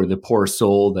for the poor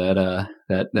soul that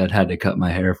had to cut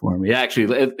my hair for me.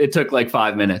 Actually, it took like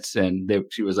 5 minutes, and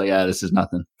she was like, "Yeah, this is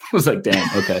nothing." I was like, "Damn,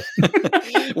 okay."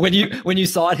 when you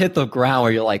saw it hit the ground,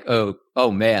 where you're like,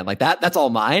 "Oh man, like that's all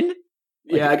mine."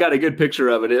 Yeah, I got a good picture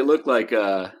of it. It looked like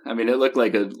a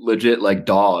legit like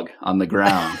dog on the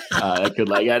ground. It could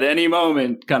like at any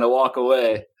moment kind of walk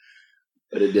away,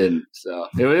 but it didn't. So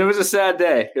it was a sad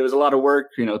day. It was a lot of work,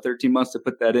 13 months to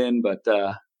put that in, but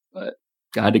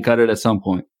I had to cut it at some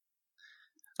point.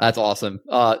 That's awesome.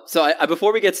 So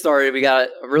before we get started, we got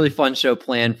a really fun show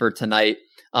planned for tonight.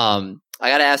 I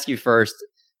got to ask you first,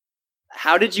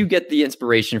 how did you get the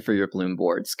inspiration for your bloom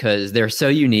boards? Because they're so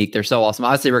unique. They're so awesome.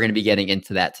 Obviously, we're going to be getting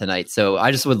into that tonight. So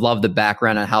I just would love the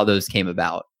background on how those came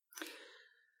about.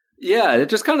 Yeah, it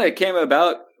just kind of came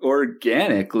about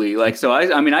organically. Like, so I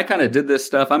kind of did this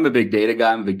stuff. I'm a big data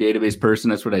guy. I'm a big database person.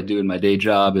 That's what I do in my day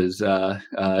job is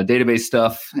database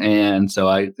stuff. And so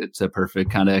it's a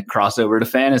perfect kind of crossover to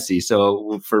fantasy.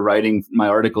 So for writing my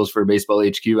articles for Baseball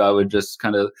HQ, I would just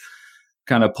kind of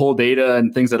pull data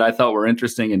and things that I thought were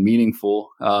interesting and meaningful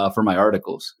for my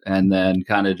articles. And then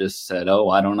kind of just said,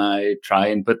 why don't I try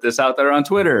and put this out there on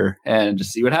Twitter and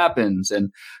just see what happens? And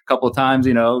a couple of times,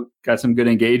 got some good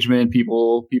engagement,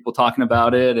 people talking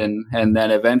about it. And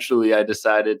then eventually I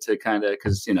decided to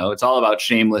because, it's all about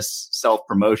shameless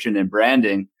self-promotion and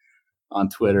branding on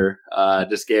Twitter.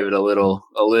 Just gave it a little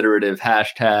alliterative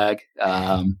hashtag.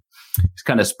 Just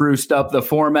kind of spruced up the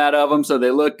format of them so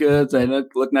they look good. So they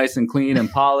look nice and clean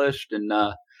and polished. And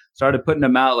started putting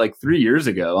them out like 3 years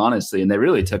ago, honestly, and they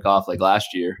really took off like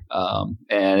last year.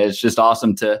 And it's just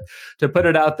awesome to put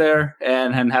it out there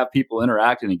and have people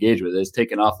interact and engage with it. It's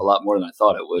taken off a lot more than I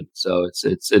thought it would. So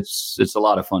it's a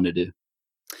lot of fun to do.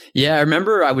 Yeah, I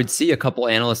remember I would see a couple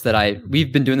analysts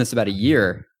we've been doing this about a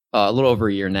year, a little over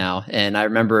a year now. And I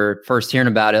remember first hearing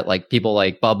about it, like people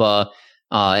like Bubba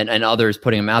and others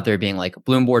putting them out there being like,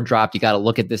 Bloom board dropped, you got to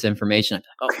look at this information. I'm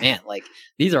like, oh man, like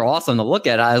these are awesome to look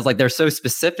at. I was like, they're so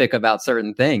specific about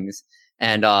certain things.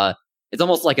 And it's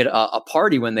almost like a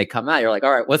party when they come out. You're like,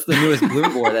 all right, what's the newest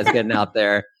Bloom board that's getting out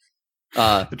there?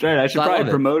 That's right. I should probably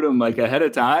promote them like ahead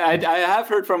of time. I have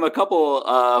heard from a couple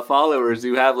followers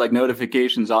who have like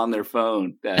notifications on their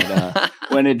phone that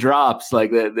when it drops,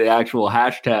 like the actual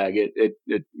hashtag, it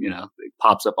it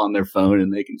pops up on their phone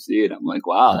and they can see it. I'm like,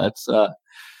 wow, that's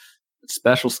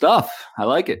special stuff. I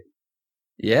like it.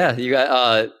 Yeah, you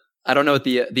got. I don't know what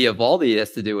the Evaldi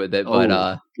has to do with it,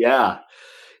 but yeah.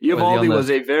 Evaldi was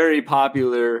a very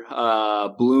popular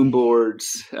Bloom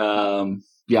boards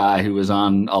guy who was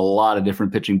on a lot of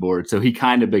different pitching boards. So he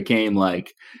kind of became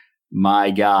like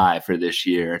my guy for this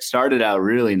year. It started out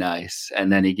really nice,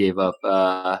 and then he gave up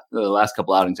the last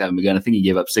couple outings haven't begun. I think he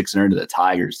gave up 6 earned to the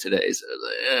Tigers today.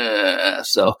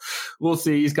 So we'll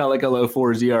see. He's got like a low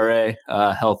 4 ERA.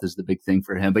 Health is the big thing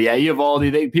for him. But yeah,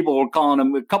 Evaldi, people were calling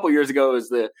him a couple years ago.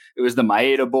 It was the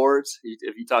Maeda boards.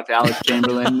 If you talk to Alex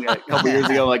Chamberlain a couple years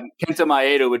ago, like Kenta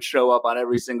Maeda would show up on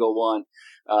every single one.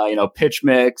 Pitch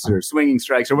mix or swinging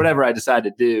strikes or whatever I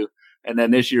decided to do. And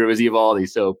then this year it was Evaldi.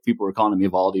 So people were calling him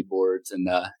Evaldi boards and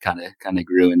kind of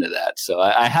grew into that. So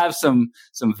I have some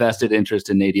vested interest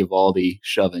in Nate Evaldi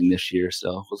shoving this year.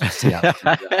 So we'll see how it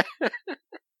turns out.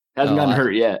 Hasn't gotten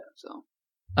hurt yet. So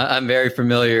I'm very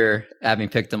familiar having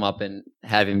picked him up and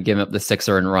having him give up the 6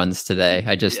 earned runs today.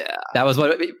 That was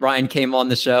what Ryan came on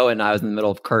the show and I was in the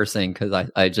middle of cursing because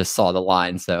I just saw the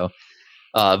line. So,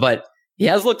 but he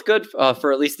has looked good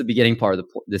for at least the beginning part of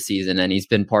the season, and he's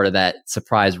been part of that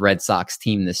surprise Red Sox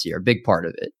team this year. Big part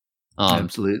of it.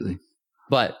 Absolutely.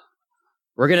 But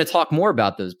we're going to talk more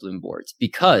about those Bloom boards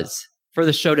because for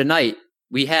the show tonight,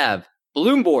 we have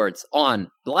Bloom boards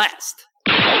on blast.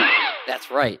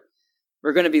 That's right.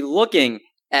 We're going to be looking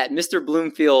at Mr.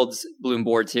 Bloomfield's Bloom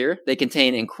boards here. They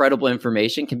contain incredible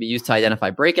information, can be used to identify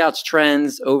breakouts,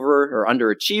 trends, over or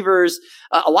underachievers,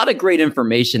 a lot of great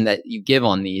information that you give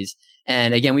on these.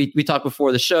 And again, we talked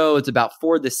before the show, it's about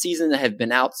 4 this season that have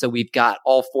been out. So we've got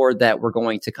all 4 that we're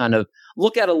going to kind of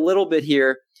look at a little bit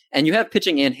here. And you have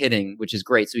pitching and hitting, which is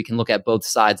great. So we can look at both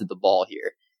sides of the ball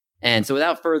here. And so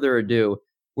without further ado,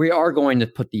 we are going to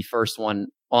put the first one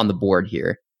on the board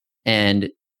here. And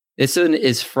this one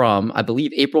is from, I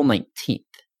believe, April 19th.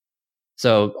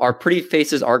 So our pretty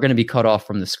faces are going to be cut off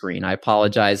from the screen. I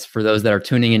apologize for those that are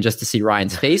tuning in just to see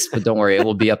Ryan's face, but don't worry, it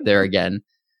will be up there again.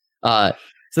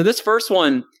 So this first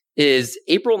one is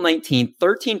April 19th,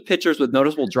 13 pitchers with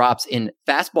noticeable drops in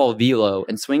fastball velo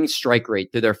and swinging strike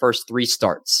rate through their first 3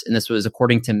 starts. And this was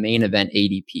according to Main Event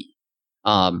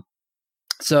ADP.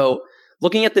 So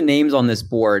looking at the names on this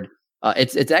board,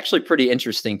 it's actually pretty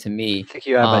interesting to me. I think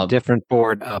you have a different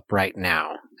board up right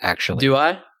now, actually. Do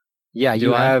I? Yeah,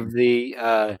 you have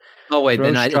the oh wait,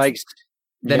 then strikes.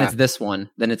 It's this one.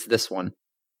 Then it's this one.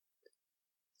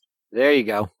 There you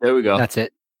go. There we go. That's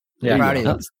it.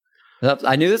 Yeah,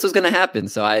 I knew this was going to happen,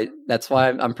 so that's why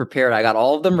I'm prepared. I got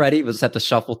all of them ready. We'll just have to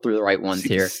shuffle through the right ones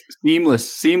here.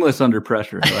 Seamless under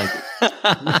pressure. I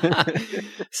like it.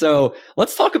 So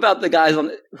let's talk about the guys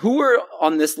who were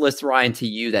on this list, Ryan, to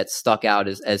you that stuck out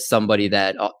as somebody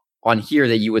that on here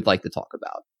that you would like to talk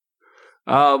about.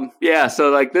 So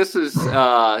like this is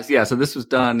so this was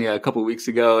done a couple of weeks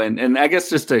ago, and I guess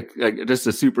just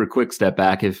a super quick step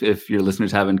back if your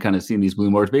listeners haven't kind of seen these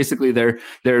Bloom boards. Basically they're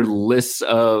lists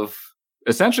of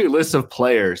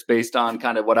players based on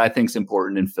kind of what I think is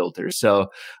important in filters. So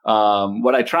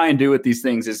what I try and do with these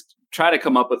things is try to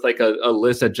come up with like a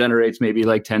list that generates maybe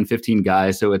like 10, 15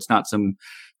 guys, so it's not some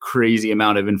crazy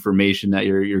amount of information that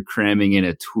you're cramming in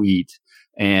a tweet.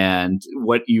 And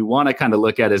what you want to kind of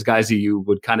look at is guys who you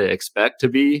would kind of expect to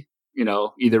be,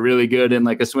 either really good in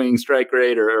like a swinging strike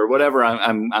rate or whatever.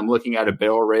 I'm looking at a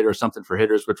barrel rate or something for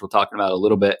hitters, which we'll talk about a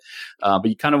little bit. But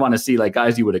you kind of want to see like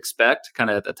guys you would expect kind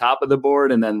of at the top of the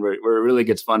board. And then where it really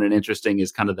gets fun and interesting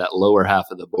is kind of that lower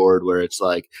half of the board where it's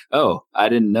like, oh, I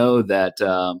didn't know that,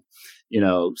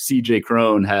 CJ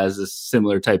Cron has a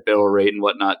similar type barrel rate and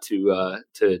whatnot to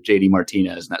JD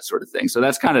Martinez and that sort of thing. So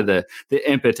that's kind of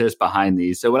the impetus behind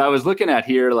these. So what I was looking at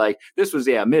here, like this was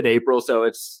mid-April, so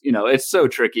it's it's so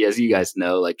tricky, as you guys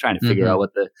know, like trying to figure out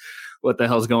what the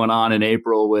hell's going on in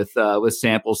April with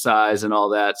sample size and all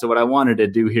that. So what I wanted to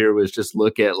do here was just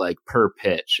look at like per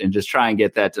pitch and just try and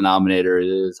get that denominator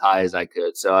as high as I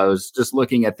could. So I was just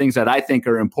looking at things that I think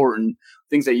are important,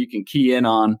 things that you can key in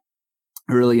on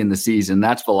early in the season.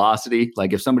 That's velocity.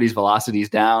 Like if somebody's velocity is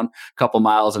down a couple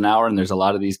miles an hour, and there's a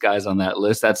lot of these guys on that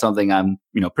list, that's something I'm,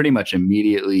 pretty much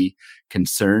immediately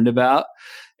concerned about.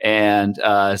 And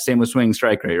same with swing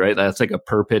strike rate, right? That's like a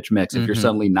per pitch mix. If you're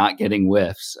suddenly not getting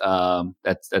whiffs,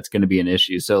 that's going to be an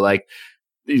issue. So like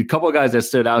a couple of guys that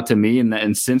stood out to me,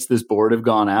 and since this board has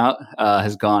gone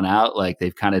out, like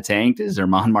they've kind of tanked, is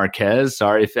German Marquez.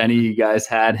 Sorry if any of you guys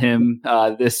had him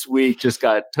this week, just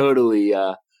got totally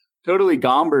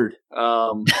gombered.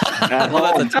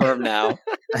 That's a term now.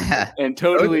 And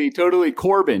totally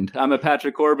Corbin. I'm a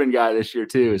Patrick Corbin guy this year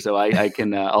too, so I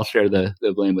can I'll share the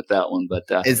blame with that one. But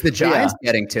is the Giants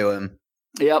getting to him?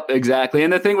 Yep, exactly.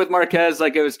 And the thing with Marquez,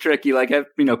 like it was tricky. Like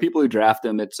people who draft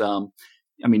him, it's the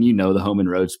home and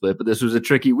road split, but this was a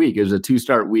tricky week. It was a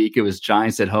 2-start week. It was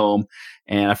Giants at home,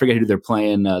 and I forget who they're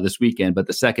playing this weekend, but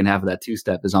the second half of that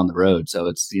 2-step is on the road. So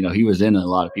it's, he was in a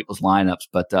lot of people's lineups,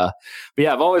 but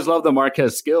yeah, I've always loved the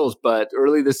Marquez skills, but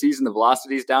early this season, the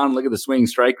velocity's down. Look at the swing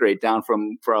strike rate down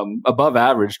from above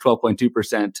average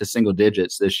 12.2% to single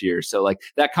digits this year. So like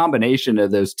that combination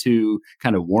of those two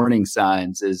kind of warning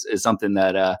signs is something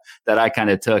that I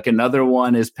kind of took. Another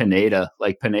one is Pineda.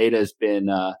 Like Pineda has been,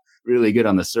 really good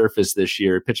on the surface this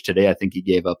year. Pitched today, I think he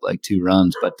gave up like 2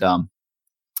 runs,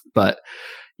 but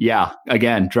yeah,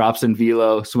 again, drops in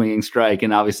velo, swinging strike,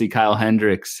 and obviously Kyle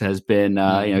Hendricks has been,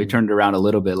 he turned it around a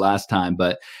little bit last time,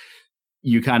 but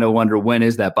you kind of wonder, when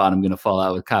is that bottom going to fall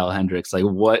out with Kyle Hendricks? Like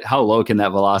how low can that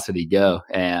velocity go?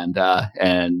 And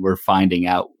we're finding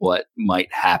out what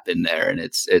might happen there, and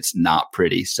it's not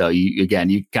pretty. So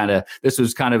this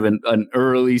was kind of an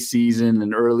early season,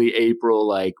 an early April,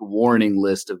 like warning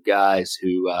list of guys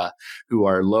who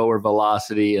are lower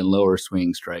velocity and lower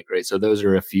swing strike rate. So those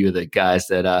are a few of the guys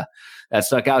that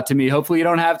stuck out to me. Hopefully you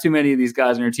don't have too many of these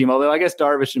guys on your team. Although I guess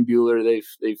Darvish and Buehler,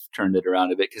 they've turned it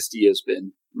around a bit. Castillo's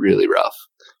been really rough.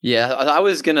 Yeah, I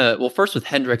was first with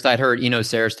Hendricks, I'd heard Eno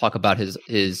Sayers talk about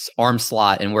his arm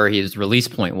slot and where his release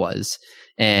point was,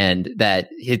 and that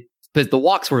but the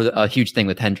walks were a huge thing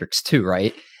with Hendricks too,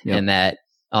 right? Yep. And that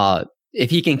if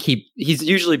he can he's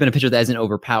usually been a pitcher that isn't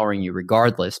overpowering you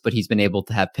regardless, but he's been able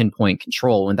to have pinpoint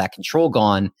control. When that control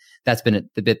gone, that's been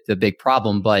the big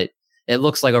problem. But it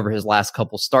looks like over his last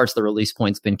couple starts, the release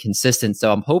point's been consistent.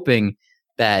 So I'm hoping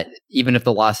that even if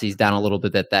the velocity's down a little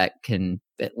bit, that can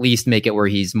at least make it where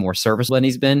he's more serviceable than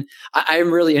he's been.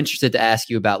 I'm really interested to ask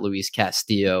you about Luis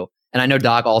Castillo. And I know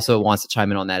Doc also wants to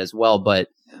chime in on that as well. But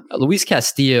Luis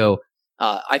Castillo,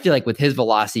 I feel like with his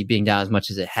velocity being down as much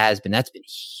as it has been, that's been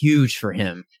huge for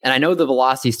him. And I know the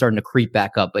velocity is starting to creep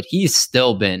back up, but he's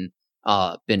still been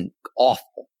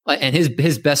awful. And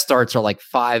his best starts are like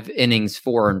 5 innings,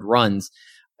 4 earned runs.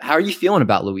 How are you feeling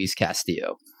about Luis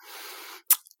Castillo?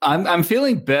 I'm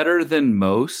feeling better than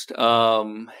most.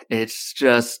 It's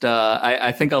just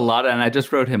I think a lot, and I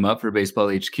just wrote him up for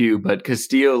Baseball HQ. But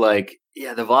Castillo,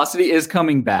 the velocity is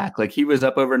coming back. Like he was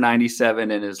up over 97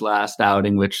 in his last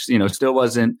outing, which still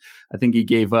wasn't. I think he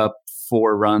gave up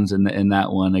 4 runs in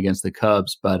that one against the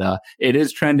Cubs, but it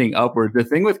is trending upward. The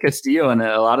thing with Castillo, and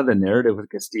a lot of the narrative with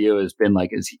Castillo has been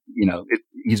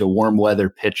he's a warm weather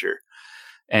pitcher.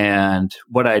 And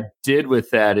what I did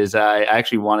with that is I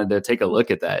actually wanted to take a look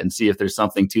at that and see if there's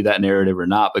something to that narrative or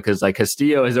not, because like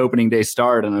Castillo, his opening day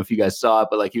start, I don't know if you guys saw it,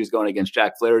 but like he was going against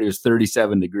Jack Flaherty. It was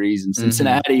 37 degrees in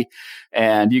Cincinnati.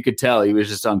 And you could tell he was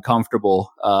just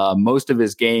uncomfortable. Most of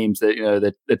his games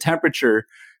that, the temperature,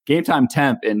 game time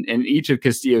temp in each of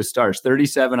Castillo's starts,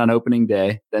 37 on opening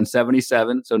day, then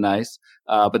 77. So nice.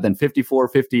 But then 54,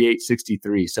 58,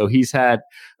 63. So he's had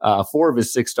 4 of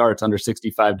his 6 starts under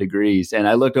 65 degrees. And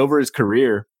I looked over his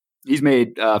career. He's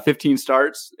made 15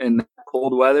 starts in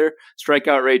cold weather,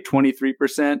 strikeout rate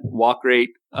 23%, walk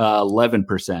rate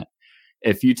 11%.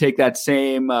 If you take that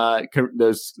same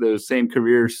those same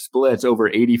career splits over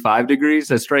 85 degrees,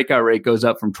 the strikeout rate goes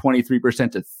up from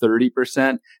 23% to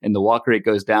 30%, and the walk rate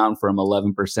goes down from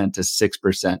 11% to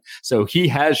 6%. So he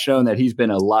has shown that he's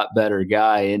been a lot better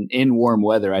guy in warm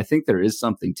weather. I think there is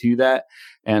something to that.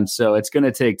 And so it's going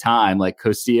to take time. Like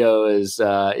Castillo is,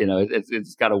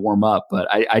 it's got to warm up, but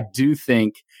I do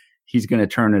think he's going to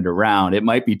turn it around. It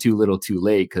might be too little too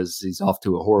late because he's off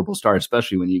to a horrible start,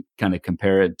 especially when you kind of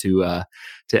compare it to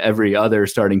every other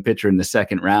starting pitcher in the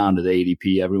second round of the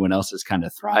ADP. Everyone else is kind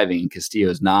of thriving and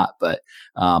Castillo's not, but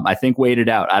I think wait it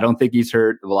out. I don't think he's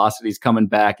hurt. The velocity's coming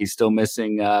back. He's still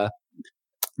missing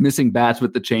missing bats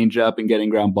with the changeup and getting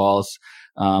ground balls.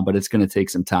 But it's going to take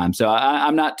some time. So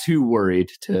I'm not too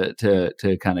worried to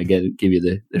kind of give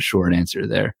you the short answer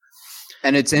there.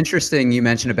 And it's interesting you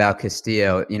mentioned about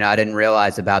Castillo. I didn't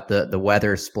realize about the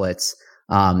weather splits.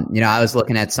 I was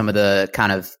looking at some of the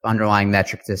kind of underlying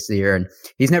metrics this year, and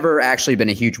he's never actually been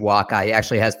a huge walk guy. He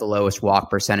actually has the lowest walk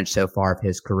percentage so far of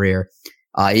his career.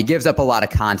 He gives up a lot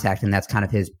of contact, and that's kind of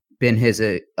his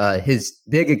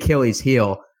big Achilles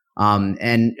heel.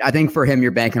 And I think for him,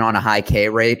 you're banking on a high K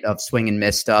rate of swing and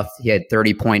miss stuff. He had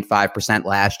 30.5%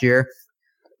 last year.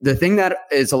 The thing that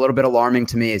is a little bit alarming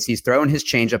to me is he's throwing his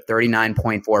changeup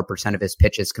 39.4% of his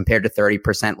pitches compared to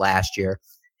 30% last year.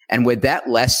 And with that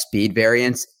less speed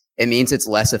variance, it means it's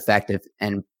less effective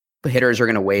and hitters are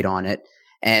going to wait on it.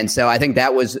 And so I think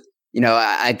that was,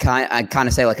 I kind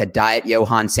of say like a diet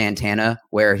Johan Santana,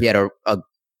 where he had a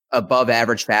above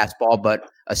average fastball, but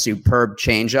a superb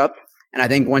changeup. And I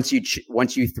think once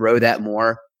you throw that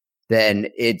more, then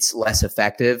it's less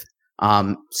effective.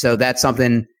 So that's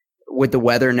something with the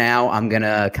weather now, I'm going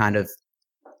to kind of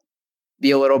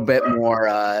be a little bit more,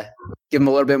 give him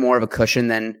a little bit more of a cushion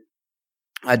than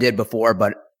I did before.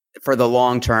 But for the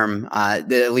long term, at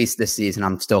least this season,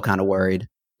 I'm still kind of worried.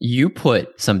 You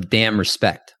put some damn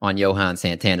respect on Johan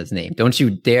Santana's name. Don't you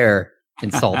dare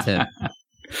insult him.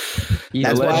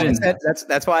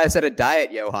 That's why I said a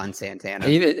diet Johan Santana.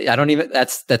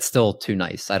 That's still too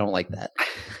nice. I don't like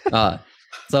that.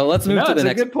 So let's move to the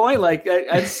next. That's a good point. Like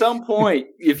at some point,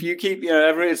 if you keep,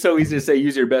 it's so easy to say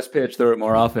use your best pitch, throw it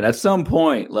more often. At some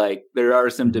point, like there are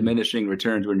some diminishing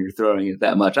returns when you're throwing it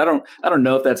that much. I don't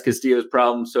know if that's Castillo's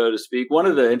problem, so to speak. One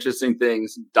of the interesting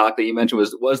things, Doc, that you mentioned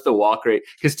was the walk rate.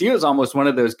 Castillo's almost one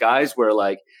of those guys where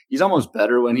like he's almost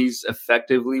better when he's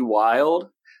effectively wild.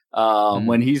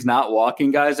 When he's not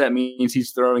walking guys, that means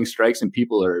he's throwing strikes and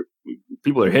people are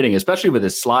hitting, especially with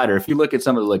his slider. If you look at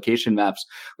some of the location maps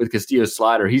with Castillo's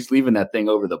slider, he's leaving that thing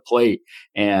over the plate.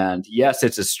 And yes,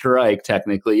 it's a strike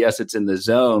technically. Yes, it's in the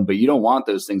zone, but you don't want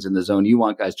those things in the zone. You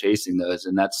want guys chasing those.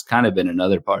 And that's kind of been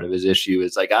another part of his issue.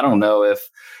 It's like, I don't know if,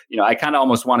 I kind of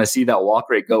almost want to see that walk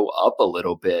rate go up a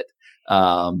little bit.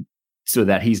 So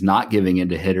that he's not giving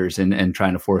into hitters and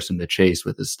trying to force him to chase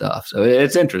with his stuff. So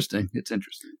it's interesting.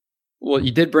 Well,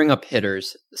 you did bring up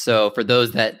hitters. So for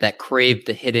those that crave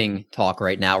the hitting talk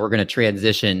right now, we're going to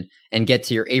transition and get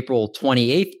to your April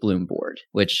 28th Bloom board,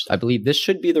 which I believe this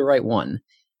should be the right one.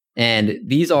 And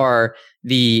these are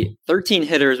the 13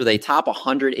 hitters with a top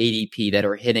 100 ADP that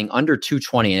are hitting under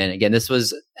 220. And again, this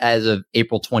was as of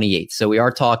April 28th. So we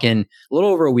are talking a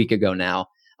little over a week ago now.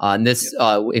 And this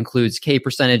includes K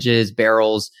percentages,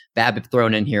 barrels, BABIP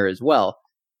thrown in here as well.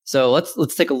 So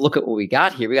let's take a look at what we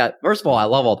got here. We got, first of all, I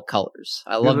love all the colors.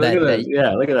 I love that.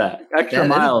 Look at that. Extra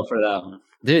mile for that one.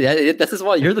 Dude, this is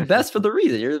why you're the best for the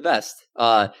reason. You're the best.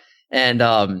 And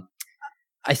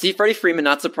I see Freddie Freeman,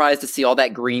 not surprised to see all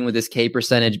that green with his K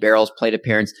percentage, barrels, plate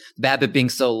appearance, BABIP being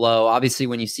so low. Obviously,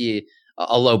 when you see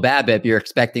a low BABIP, you're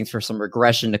expecting for some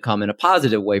regression to come in a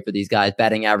positive way for these guys.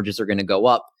 Batting averages are going to go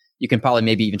up. You can probably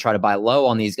maybe even try to buy low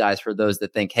on these guys for those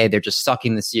that think, hey, they're just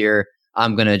sucking this year.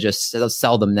 I'm going to just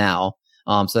sell them now.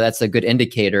 So that's a good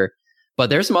indicator. But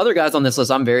there's some other guys on this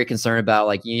list I'm very concerned about,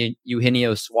 like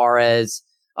Eugenio Suarez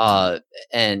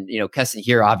and, Keston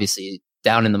here, obviously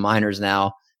down in the minors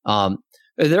now. Are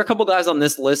there a couple guys on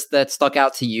this list that stuck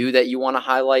out to you that you want to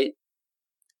highlight?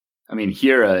 I mean,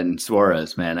 Hira and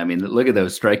Suarez, man. I mean, look at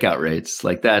those strikeout rates.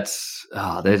 Like it's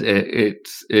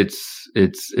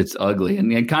ugly.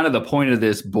 And kind of the point of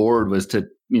this board was to,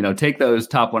 take those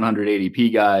top 100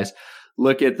 ADP guys,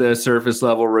 look at the surface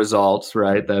level results,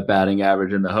 right? The batting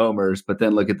average and the homers, but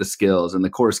then look at the skills, and the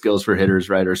core skills for hitters,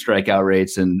 right? Are strikeout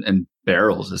rates and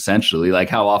barrels, essentially. Like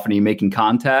how often are you making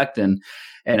contact and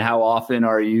how often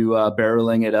are you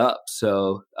barreling it up?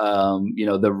 So,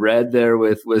 the red there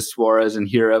with Suarez and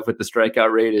Hira with the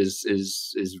strikeout rate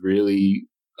is really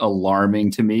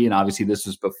alarming to me. And obviously this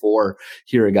was before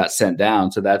Hira got sent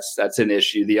down. So that's an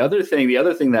issue. The other thing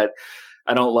that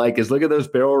I don't like is look at those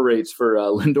barrel rates for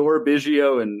Lindor,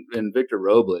 Biggio, and Victor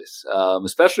Robles.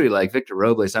 Especially like Victor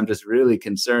Robles, I'm just really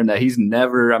concerned that he's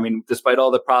never, despite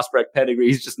all the prospect pedigree,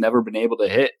 he's just never been able to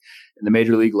hit in the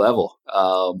major league level.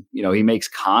 He makes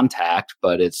contact,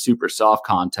 but it's super soft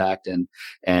contact,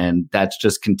 and that's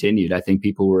just continued. I think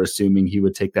people were assuming he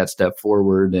would take that step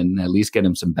forward and at least get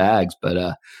him some bags,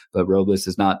 but Robles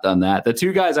has not done that. The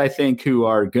two guys I think who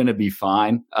are going to be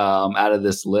fine out of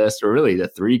this list, or really the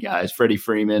three guys, Freddie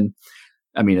Freeman,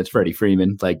 I mean, it's Freddie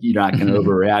Freeman. Like, you're not going to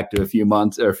overreact to a few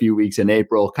months or a few weeks in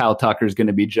April. Kyle Tucker's going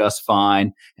to be just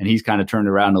fine, and he's kind of turned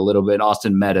around a little bit.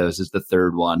 Austin Meadows is the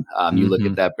third one. You look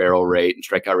at that barrel rate, and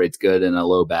strikeout rate's good, and a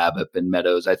low BABIP. And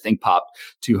Meadows, I think, popped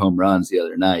 2 home runs the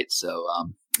other night. So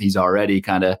he's already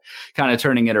kind of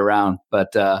turning it around.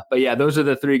 But yeah, those are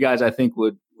the 3 guys I think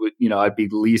would I'd be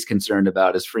least concerned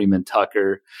about is Freeman,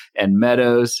 Tucker, and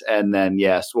Meadows. And then,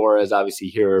 Suarez, obviously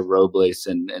here, Robles,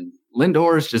 and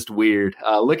Lindor is just weird.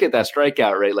 Look at that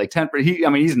strikeout rate, like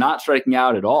 10%. He's not striking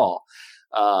out at all,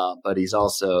 but he's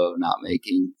also not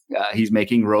making. He's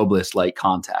making Robles-like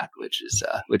contact, which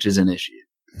is an issue.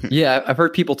 Yeah, I've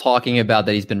heard people talking about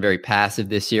that he's been very passive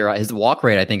this year. His walk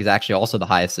rate, I think, is actually also the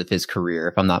highest of his career,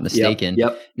 if I'm not mistaken.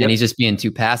 Yep. And he's just being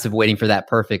too passive, waiting for that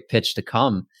perfect pitch to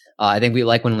come. I think we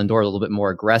like when Lindor is a little bit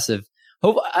more aggressive.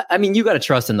 You got to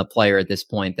trust in the player at this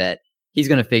point that he's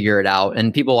going to figure it out.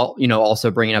 And people,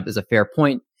 also bringing up as a fair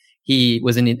point, he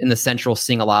was in the Central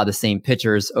seeing a lot of the same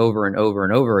pitchers over and over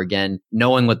and over again,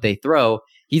 knowing what they throw.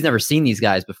 He's never seen these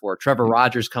guys before. Trevor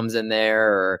Rogers comes in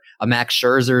there, or a Max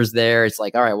Scherzer's there. It's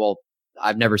like, all right, well,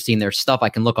 I've never seen their stuff. I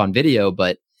can look on video,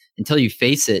 but until you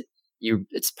face it,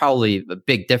 it's probably a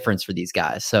big difference for these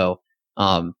guys. So,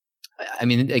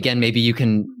 again, maybe you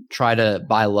can try to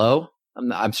buy low.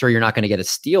 I'm sure you're not going to get a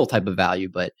steal type of value,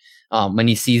 but when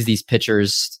he sees these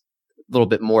pitchers a little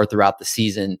bit more throughout the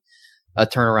season, a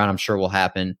turnaround I'm sure will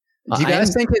happen. Do you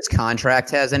guys think his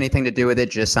contract has anything to do with it,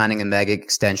 just signing a mega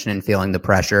extension and feeling the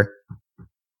pressure?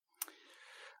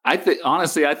 I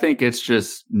think it's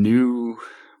just new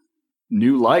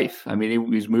life. I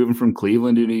mean, he's moving from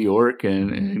Cleveland to New York,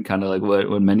 and kind of like what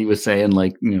Mendy was saying,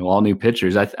 like, all new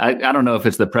pitchers. I don't know if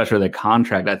it's the pressure of the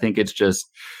contract. I think it's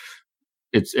just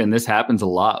and this happens a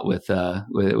lot with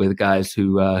guys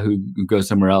who go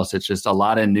somewhere else. It's just a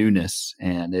lot of newness,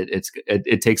 and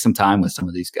it takes some time with some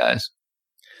of these guys.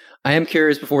 I am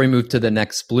curious, before we move to the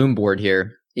next Bloom board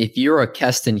here, if you're a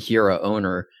Keston Hiura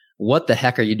owner, what the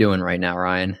heck are you doing right now,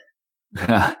 Ryan?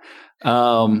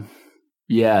 So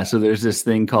there's this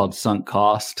thing called sunk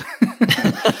cost.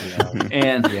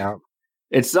 And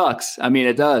it sucks. I mean,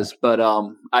 it does, but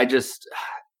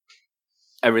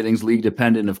everything's league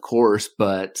dependent, of course,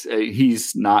 but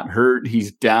he's not hurt.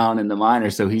 He's down in the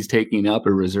minors, so he's taking up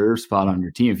a reserve spot on your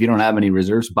team. If you don't have any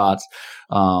reserve spots,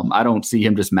 I don't see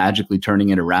him just magically turning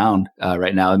it around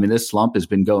right now. I mean, this slump has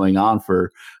been going on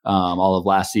for all of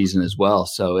last season as well,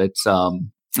 so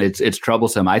it's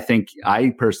troublesome.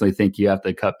 I personally think you have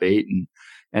to cut bait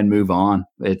and move on.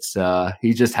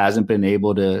 He just hasn't been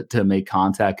able to make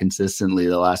contact consistently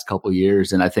the last couple of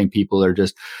years. And I think people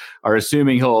are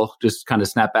assuming he'll just kind of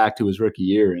snap back to his rookie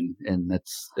year, and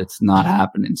that's not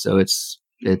happening. So it's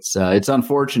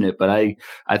unfortunate, but I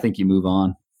think you move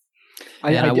on.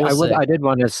 I did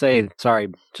want to say, sorry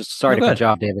to cut you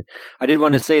off, David. I did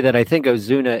want to say that I think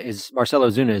Marcell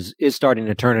Ozuna is starting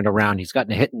to turn it around. He's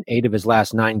gotten a hit in 8 of his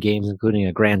last 9 games, including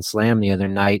a grand slam the other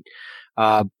night.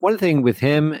 One thing with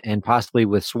him, and possibly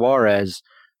with Suarez,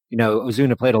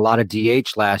 Ozuna played a lot of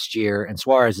DH last year, and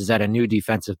Suarez is at a new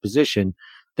defensive position.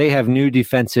 They have new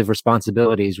defensive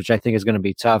responsibilities, which I think is going to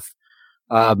be tough.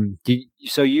 Do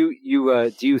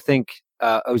you think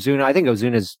Ozuna? I think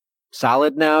Ozuna's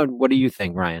solid now. What do you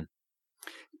think, Ryan?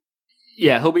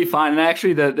 Yeah, he'll be fine. And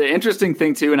actually, the interesting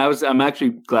thing too, and I'm actually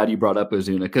glad you brought up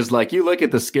Ozuna, because like you look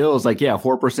at the skills, like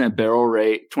 4% barrel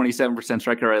rate, 27%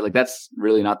 strikeout rate, like that's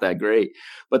really not that great.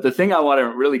 But the thing I want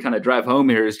to really kind of drive home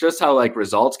here is just how like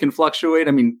results can fluctuate.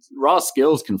 I mean, raw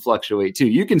skills can fluctuate too.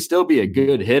 You can still be a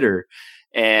good hitter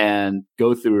and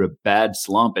go through a bad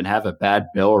slump and have a bad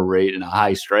barrel rate and a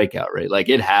high strikeout rate. Like,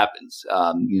 it happens.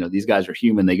 These guys are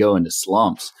human. They go into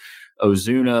slumps.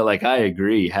 Ozuna, like, I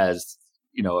agree, has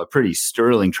a pretty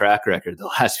sterling track record the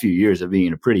last few years of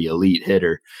being a pretty elite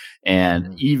hitter.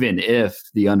 And even if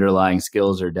the underlying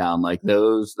skills are down, like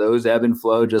those ebb and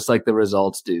flow just like the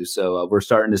results do. So we're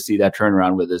starting to see that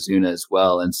turnaround with Ozuna as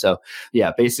well. And so,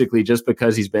 basically just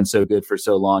because he's been so good for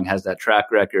so long, has that track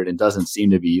record, and doesn't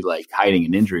seem to be like hiding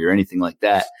an injury or anything like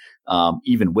that.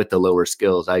 Even with the lower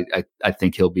skills, I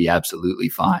think he'll be absolutely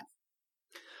fine.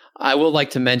 I would like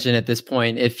to mention at this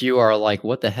point, if you are like,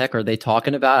 what the heck are they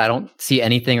talking about? I don't see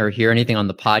anything or hear anything on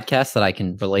the podcast that I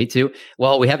can relate to.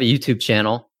 Well, we have a YouTube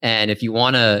channel. And if you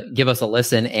want to give us a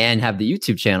listen and have the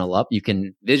YouTube channel up, you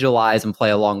can visualize and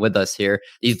play along with us here.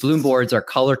 These Bloom boards are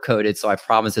color coded, so I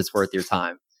promise it's worth your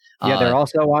time. Yeah, they're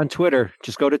also on Twitter.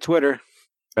 Just go to Twitter.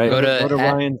 Right? Go to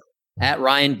Ryan. At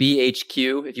Ryan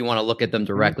BHQ if you want to look at them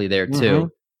directly there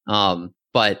too.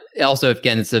 But also,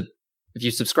 again, if you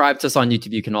subscribe to us on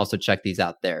YouTube, you can also check these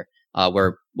out there,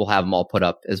 where we'll have them all put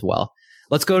up as well.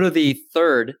 Let's go to the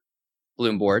third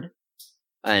Bloom board.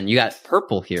 And you got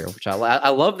purple here, which I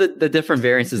love the different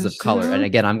variances of color. And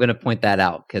again, I'm going to point that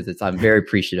out because I'm very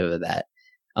appreciative of that.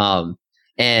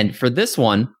 And for this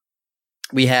one,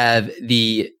 we have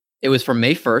it was from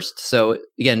May 1st. So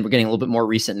again, we're getting a little bit more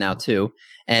recent now too.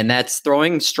 And that's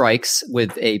throwing strikes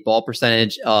with a ball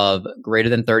percentage of greater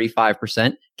than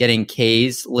 35%, getting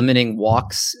Ks, limiting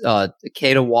walks,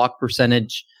 K to walk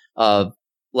percentage of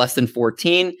less than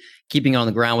 14, keeping on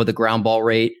the ground with a ground ball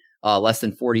rate less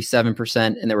than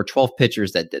 47%. And there were 12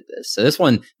 pitchers that did this. So this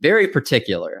one, very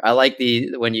particular. I like the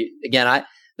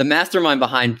mastermind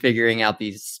behind figuring out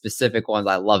these specific ones.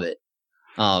 I love it.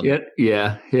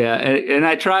 Yeah. And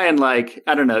I try and I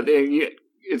don't know.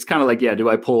 It's kind of do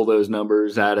I pull those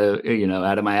numbers out of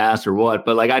my ass or what?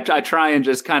 But I try and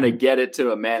just kind of get it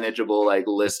to a manageable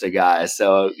list of guys.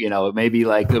 So, maybe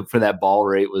for that ball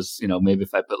rate was, maybe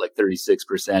if I put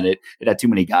 36%, it had too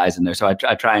many guys in there. So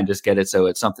I try and just get it so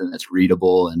it's something that's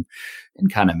readable and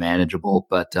kind of manageable.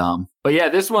 But yeah,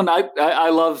 this one, I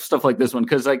love stuff like this one.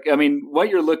 Cause what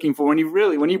you're looking for when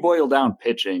you boil down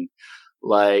pitching,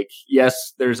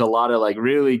 yes, there's a lot of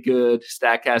really good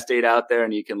StatCast data out there,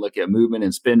 and you can look at movement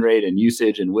and spin rate and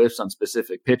usage and whiffs on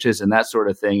specific pitches and that sort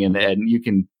of thing. And you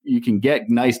can get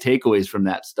nice takeaways from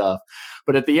that stuff.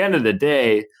 But at the end of the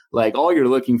day, all you're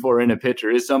looking for in a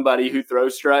pitcher is somebody who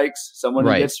throws strikes, someone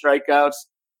who gets strikeouts,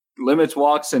 limits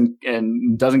walks and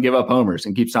doesn't give up homers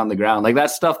and keeps on the ground.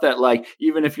 That's stuff that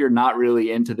even if you're not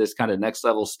really into this kind of next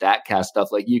level StatCast stuff,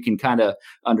 you can kind of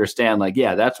understand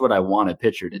yeah, that's what I want a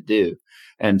pitcher to do.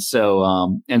 And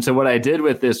so what I did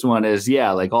with this one is,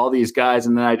 all these guys,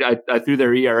 and then I threw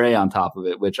their ERA on top of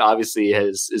it, which obviously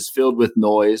is filled with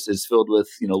noise, is filled with,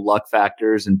 luck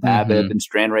factors and BABIP and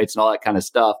strand rates and all that kind of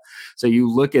stuff. So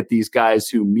you look at these guys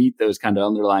who meet those kind of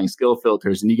underlying skill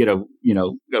filters, and you get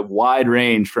a wide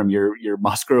range from your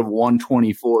Musgrove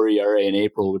 124 ERA in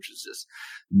April, which is just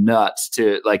nuts,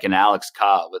 to an Alex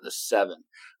Cobb with a 7.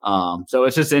 So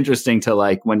it's just interesting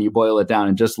to when you boil it down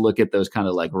and just look at those kind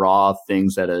of raw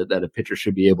things that a pitcher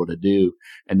should be able to do.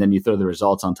 And then you throw the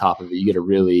results on top of it. You get a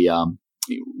really,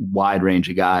 wide range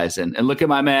of guys. And look at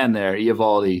my man there,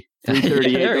 Eovaldi,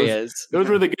 338. There he is. Those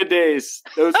were the good days.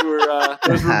 Those were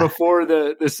before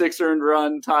the 6 earned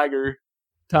run Tiger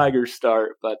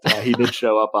start, but he did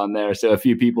show up on there. So a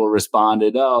few people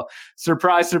responded, "Oh,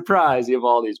 surprise,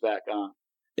 Eovaldi's back on."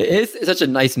 It's such a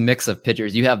nice mix of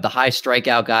pitchers. You have the high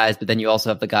strikeout guys, but then you also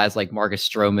have the guys like Marcus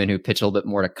Stroman who pitch a little bit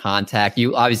more to contact.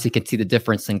 You obviously can see the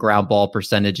difference in ground ball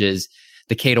percentages.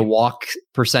 The K to walk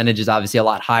percentage is obviously a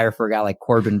lot higher for a guy like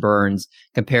Corbin Burns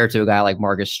compared to a guy like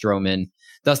Marcus Stroman.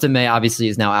 Dustin May obviously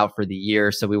is now out for the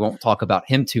year, so we won't talk about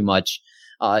him too much.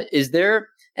 Is there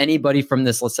anybody from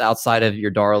this list outside of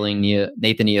your darling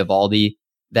Nathan Eovaldi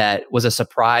that was a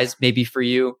surprise maybe for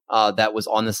you that was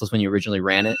on this list when you originally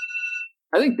ran it?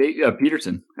 I think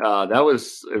Peterson. That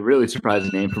was a really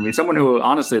surprising name for me. Someone who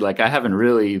honestly, I haven't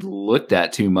really looked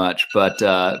at too much, but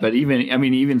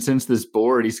even since this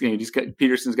board,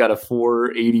 Peterson's got a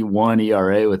 4.81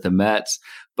 ERA with the Mets.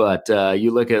 But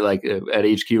you look at at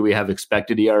HQ, we have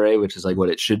expected ERA, which is what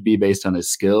it should be based on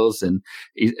his skills, and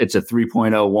it's a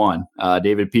 3.01.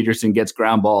 David Peterson gets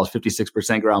ground balls,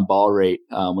 56% ground ball rate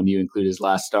when you include his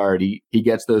last start. He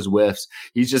gets those whiffs.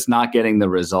 He's just not getting the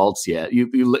results yet.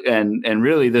 And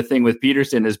really the thing with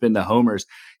Peterson has been the homers.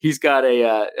 He's got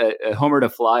a homer to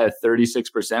fly of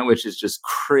 36%, which is just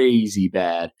crazy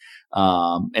bad.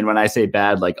 And when I say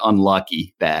bad,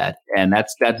 unlucky bad, and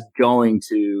that's going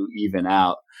to even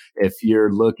out if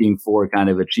you're looking for kind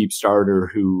of a cheap starter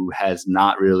who has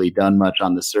not really done much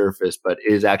on the surface, but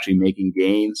is actually making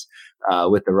gains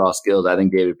with the raw skills. I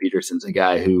think David Peterson's a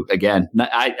guy who, again,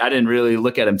 I didn't really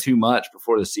look at him too much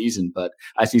before the season, but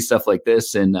I see stuff like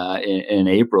this in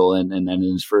April and then in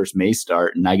his first May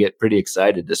start, and I get pretty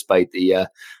excited despite the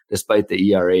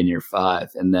ERA near 5.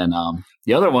 And then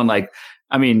the other one,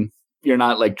 you're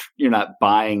not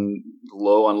buying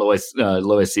low on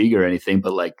Lois Seager or anything,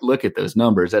 but look at those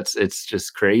numbers. It's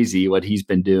just crazy what he's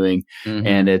been doing. Mm-hmm.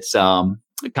 And it's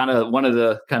kind of one of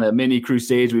the kind of mini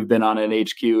crusades we've been on in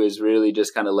HQ is really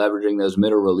just kind of leveraging those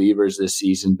middle relievers this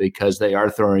season because they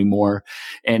are throwing more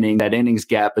that innings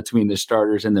gap between the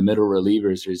starters and the middle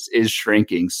relievers is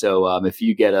shrinking. So if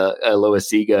you get a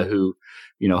Loaiziga who,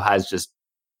 has just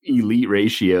elite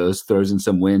ratios, throws in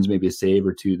some wins, maybe a save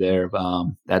or two there.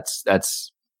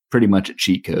 That's pretty much a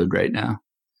cheat code right now.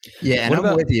 Yeah, and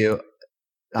I'm with you.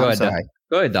 Go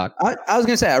ahead, Doc. I was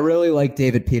going to say, I really like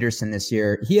David Peterson this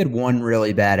year. He had one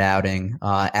really bad outing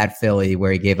at Philly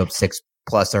where he gave up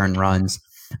 6+ earned runs.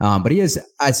 But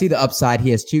I see the upside. He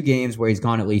has 2 games where he's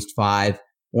gone at least 5,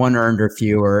 1 earned or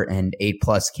fewer, and 8+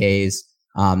 Ks.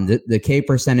 The K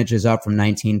percentage is up from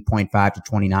 19.5 to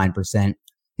 29%.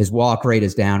 His walk rate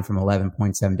is down from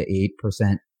 11.7 to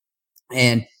 8%.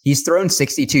 And he's thrown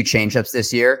 62 changeups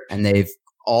this year, and they've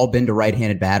all been to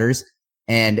right-handed batters,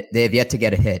 and they have yet to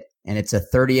get a hit. And it's a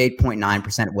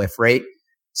 38.9% whiff rate.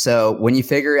 So when you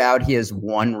figure out he has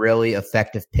one really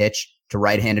effective pitch to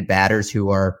right-handed batters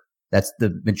that's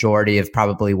the majority of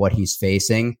probably what he's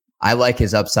facing, I like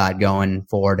his upside going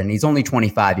forward. And he's only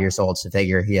 25 years old, so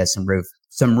figure he has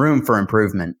some room for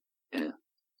improvement.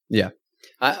 Yeah.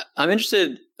 I'm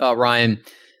interested, Ryan,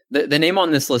 the name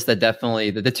on this list that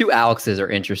definitely, the two Alexes are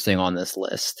interesting on this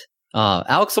list.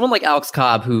 Someone like Alex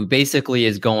Cobb, who basically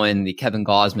is going the Kevin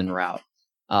Gausman route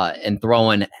and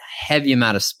throwing heavy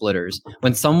amount of splitters.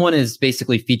 When someone is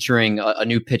basically featuring a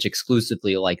new pitch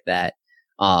exclusively like that,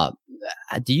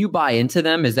 do you buy into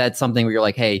them? Is that something where you're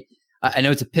like, hey, I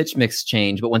know it's a pitch mix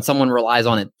change, but when someone relies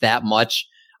on it that much,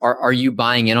 are you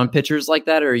buying in on pitchers like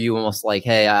that? Or are you almost like,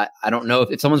 hey, I don't know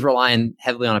if someone's relying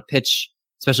heavily on a pitch,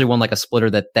 especially one like a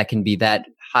splitter that can be that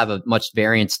have a much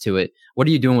variance to it. What are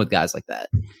you doing with guys like that?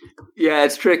 Yeah,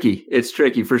 it's tricky. It's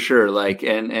tricky for sure. Like,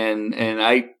 and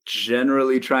I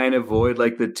generally try and avoid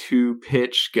like the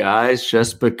 2-pitch guys,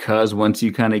 just because once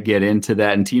you kind of get into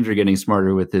that, and teams are getting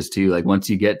smarter with this too. Like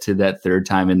once you get to that third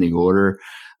time in the order,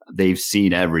 they've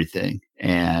seen everything,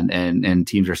 and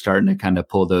teams are starting to kind of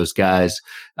pull those guys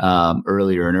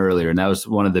earlier and earlier. And that was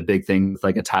one of the big things,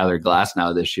 like a Tyler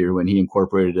Glasnow this year, when he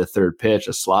incorporated a third pitch,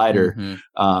 a slider.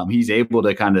 He's able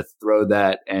to kind of throw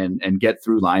that and get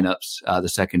through lineups the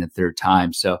second and third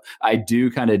time. So I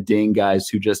do kind of ding guys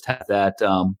who just have that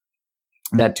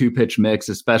 2-pitch mix,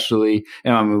 especially,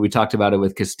 I mean, we talked about it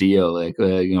with Castillo, like,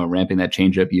 ramping that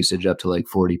changeup usage up to like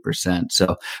 40%.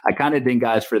 So I kind of ding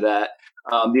guys for that.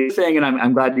 The other thing, and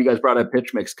I'm glad you guys brought up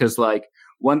pitch mix, because like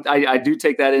I do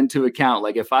take that into account.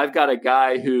 Like if I've got a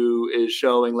guy who is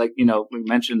showing, like, we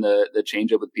mentioned the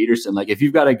changeup with Peterson. Like if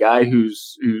you've got a guy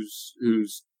who's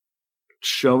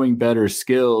showing better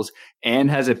skills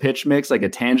and has a pitch mix, like a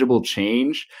tangible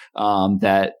change,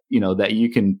 that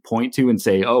you can point to and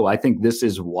say, oh, I think this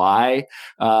is why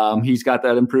he's got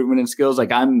that improvement in skills.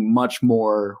 Like I'm much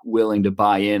more willing to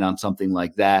buy in on something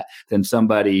like that than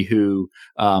somebody who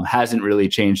hasn't really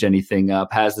changed anything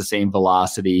up, has the same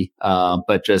velocity,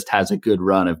 but just has a good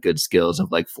run of good skills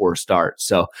of like 4 starts.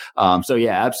 So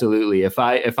yeah, absolutely. If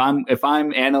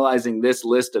I'm analyzing this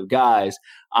list of guys,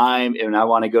 and I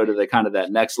want to go to the kind of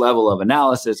that next level of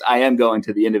analysis, I am going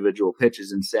to the individual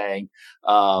pitches and saying,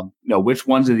 which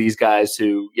ones of these guys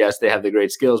who, yes, they have the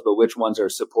great skills, but which ones are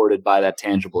supported by that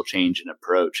tangible change in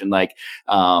approach. And like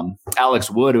Alex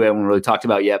Wood, who I haven't really talked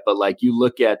about yet, but like you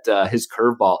look at his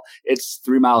curveball, it's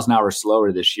 3 miles an hour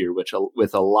slower this year, which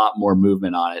with a lot more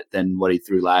movement on it than what he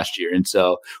threw last year. And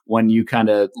so when you kind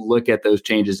of look at those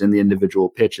changes in the individual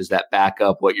pitches that back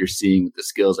up what you're seeing with the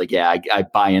skills, like, yeah, I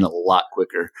buy in a lot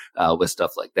quicker with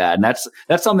stuff like that. And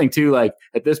that's something too, like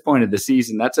at this point of the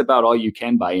season, that's about all you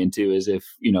can buy into. Is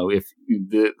if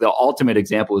the ultimate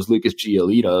example is Lucas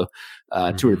Giolito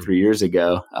 2 or 3 years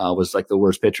ago, was like the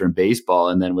worst pitcher in baseball.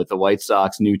 And then with the White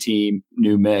Sox, new team,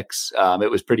 new mix,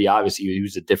 it was pretty obvious he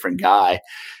was a different guy,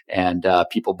 and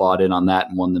people bought in on that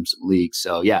and won them some leagues.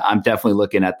 So yeah, I'm definitely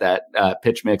looking at that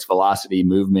pitch mix, velocity,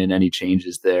 movement, any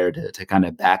changes there to kind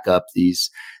of back up these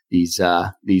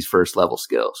first level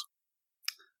skills.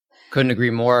 Couldn't agree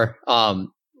more.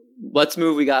 Let's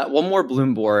move. We got one more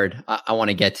Bloom board I want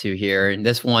to get to here. And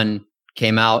this one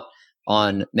came out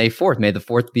on May 4th. May the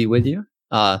 4th be with you.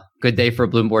 Good day for a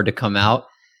Bloom board to come out.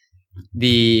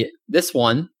 This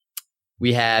one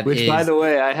we have, which by the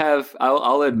way,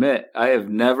 I'll admit, I have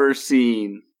never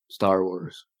seen Star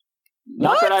Wars.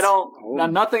 Not that I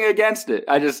don't, nothing against it.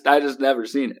 I just never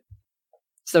seen it.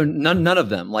 So none of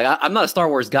them. Like I'm not a Star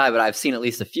Wars guy, but I've seen at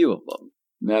least a few of them.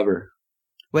 Never.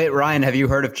 Wait, Ryan, have you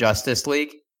heard of Justice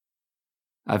League?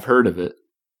 I've heard of it.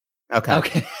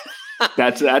 Okay.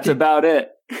 That's about it.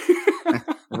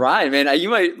 Ryan, man, you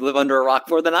might live under a rock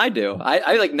more than I do.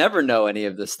 I like never know any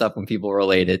of this stuff when people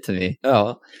relate it to me.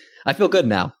 Oh, I feel good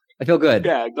now. I feel good.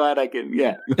 Yeah, glad I can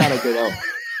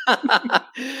help.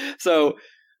 So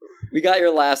we got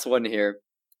your last one here.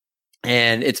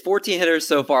 And it's 14 hitters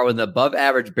so far with an above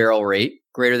average barrel rate,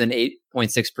 greater than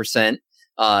 8.6%.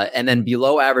 And then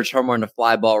below average home run to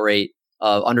fly ball rate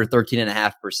of under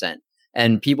 13.5%.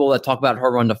 And people that talk about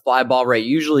home run to fly ball rate,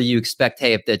 usually you expect,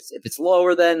 hey, if it's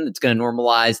lower, then it's going to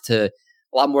normalize to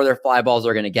a lot more of their fly balls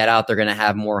are going to get out. They're going to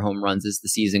have more home runs as the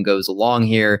season goes along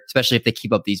here, especially if they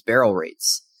keep up these barrel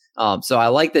rates. So I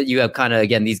like that you have kind of,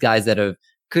 again, these guys that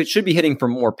should be hitting for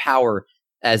more power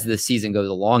as the season goes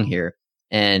along here.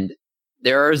 And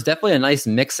there is definitely a nice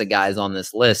mix of guys on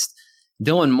this list.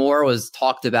 Dylan Moore was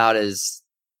talked about as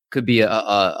could be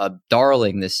a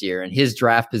darling this year, and his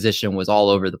draft position was all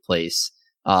over the place.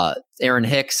 Aaron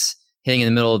Hicks hitting in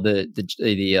the middle of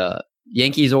the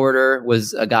Yankees order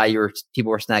was a guy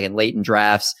people were snagging late in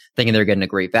drafts, thinking they're getting a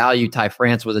great value. Ty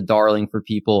France was a darling for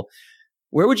people.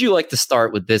 Where would you like to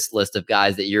start with this list of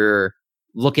guys that you're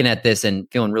looking at this and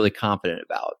feeling really confident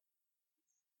about?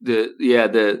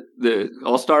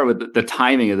 I'll start with the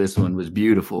timing of this one was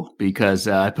beautiful because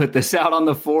I put this out on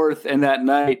the 4th, and that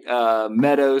night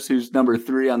Meadows, who's number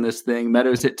 3 on this thing,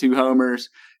 Meadows hit 2 homers,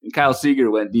 and Kyle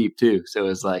Seager went deep too. So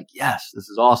it's like, yes, this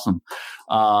is awesome.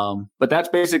 But that's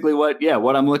basically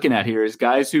what I'm looking at here is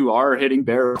guys who are hitting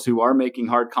barrels, who are making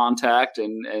hard contact,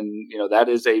 and that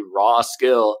is a raw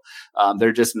skill.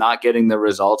 They're just not getting the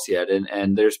results yet.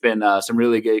 And there's been some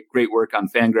really great work on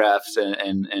Fangraphs,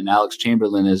 and Alex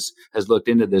Chamberlain has looked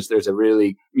into this. There's a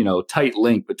really tight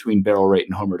link between barrel rate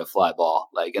and homer to fly ball,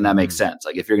 and that makes sense.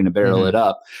 Like if you're going to barrel it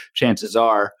up, chances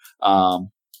are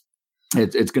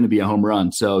it's going to be a home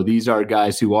run. So these are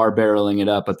guys who are barreling it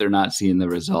up, but they're not seeing the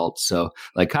results. So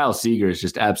like Kyle Seager is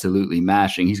just absolutely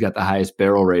mashing. He's got the highest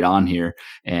barrel rate on here,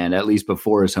 and at least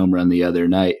before his home run the other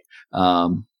night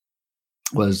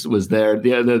was there.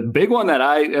 The big one that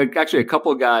actually a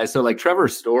couple guys. So like Trevor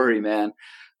Story, man,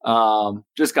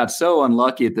 just got so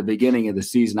unlucky at the beginning of the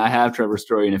season. I have Trevor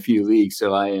Story in a few leagues,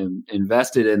 so I am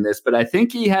invested in this, but I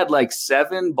think he had like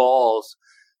 7 balls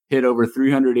hit over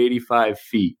 385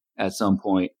 feet at some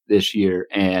point this year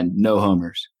and no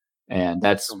homers. And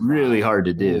that's really hard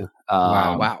to do.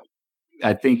 Wow.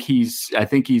 I think he's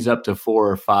up to 4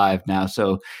 or 5 now.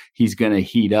 So he's going to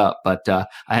heat up. But I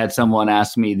had someone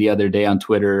ask me the other day on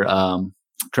Twitter,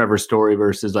 Trevor Story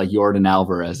versus like Yordan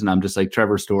Alvarez. And I'm just like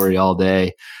Trevor Story all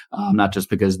day. Not just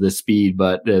because of the speed,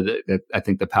 but I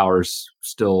think the power's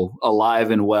still alive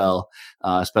and well,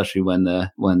 especially when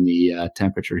the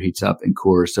temperature heats up in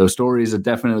Coors. So Story is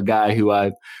definitely a guy who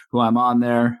I'm on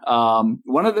there.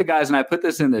 One of the guys, and I put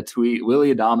this in the tweet,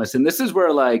 Willy Adames, and this is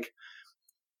where like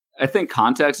I think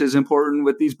context is important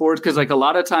with these boards because like a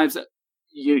lot of times.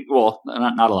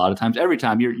 Not a lot of times. Every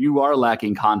time you are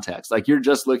lacking context. Like you're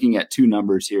just looking at 2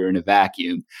 numbers here in a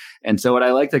vacuum. And so what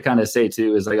I like to kind of say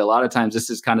too is like a lot of times this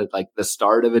is kind of like the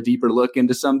start of a deeper look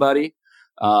into somebody,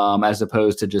 as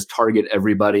opposed to just target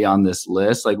everybody on this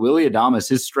list. Like Willy Adames,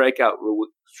 his strikeout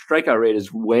rate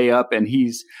is way up, and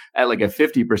he's at like a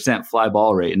 50% fly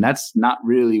ball rate, and that's not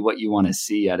really what you want to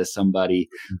see out of somebody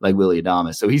like Willy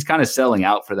Adames. So he's kind of selling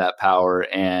out for that power,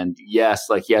 and yes,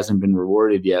 like he hasn't been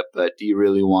rewarded yet, but do you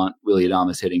really want Willy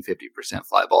Adames hitting 50%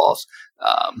 fly balls?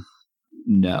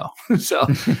 No.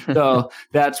 so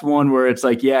that's one where it's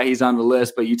like, yeah, he's on the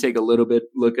list, but you take a little bit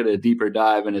look at a deeper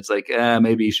dive, and it's like,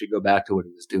 maybe you should go back to what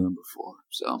he was doing before.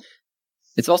 So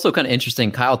it's also kind of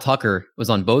interesting. Kyle Tucker was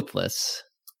on both lists.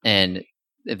 And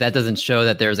if that doesn't show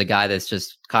that there's a guy that's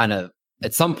just kind of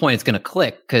at some point it's going to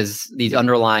click because these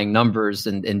underlying numbers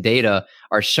and data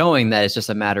are showing that it's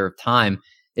just a matter of time.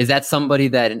 Is that somebody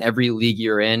that in every league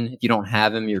you're in, if you don't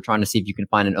have him, you're trying to see if you can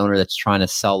find an owner that's trying to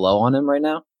sell low on him right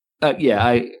now? Yeah,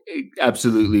 I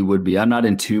absolutely would be. I'm not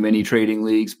in too many trading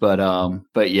leagues, but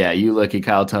yeah, you look at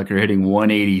Kyle Tucker hitting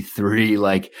 183,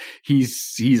 like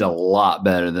he's a lot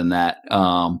better than that.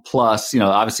 Plus,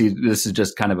 obviously this is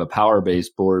just kind of a power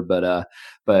based board,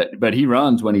 but he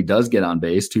runs when he does get on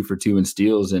base, 2 for 2 in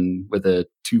steals and with a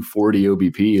 240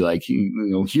 OBP. Like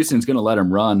Houston's going to let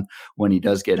him run when he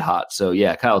does get hot. So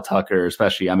yeah, Kyle Tucker,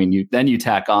 especially. I mean, you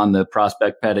tack on the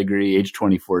prospect pedigree, age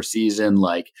 24 season.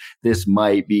 Like this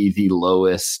might be the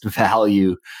lowest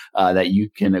value that you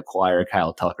can acquire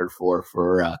Kyle Tucker for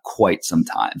quite some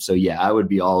time. So yeah, I would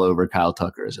be all over Kyle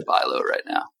Tucker as a buy low right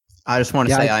now. I just want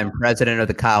to say I'm president of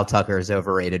the Kyle Tucker is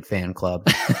overrated fan club.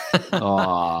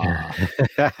 Well,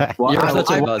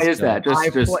 why is that?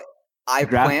 I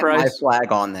plant my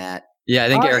flag on that. Yeah, I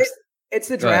think it's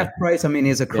the draft price. I mean, he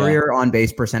has a career on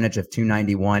base percentage of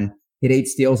 291. Hit 8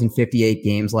 steals in 58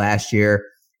 games last year.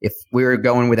 If we were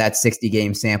going with that 60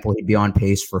 game sample, he'd be on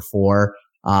pace for 4.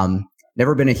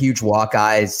 Never been a huge walk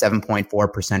guy,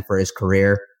 7.4% for his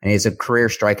career. And he has a career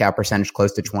strikeout percentage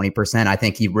close to 20%. I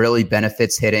think he really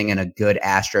benefits hitting in a good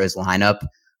Astros lineup,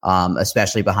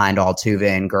 especially behind Altuve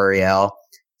and Gurriel.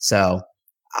 So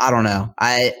I don't know.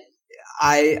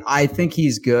 I think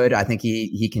he's good. I think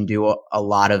he can do a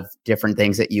lot of different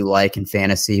things that you like in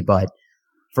fantasy, but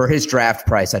for his draft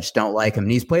price, I just don't like him.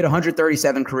 And he's played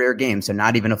 137 career games, so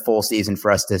not even a full season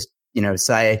for us to,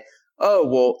 say, oh,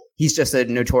 well, he's just a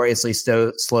notoriously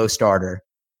slow starter.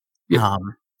 Yeah.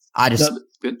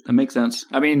 That makes sense.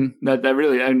 I mean, that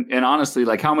really, and honestly,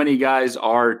 like how many guys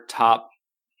are top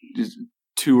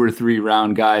 2 or 3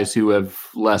 round guys who have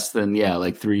less than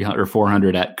like 300 or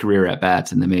 400 at career at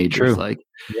bats in the majors. True. Like,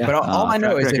 But all I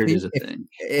know is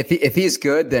if he's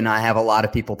good, then I have a lot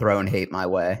of people throwing hate my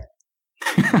way.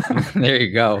 There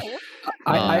you go.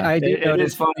 It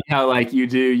is funny how like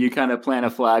you kind of plant a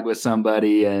flag with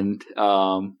somebody, and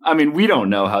I mean, we don't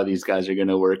know how these guys are going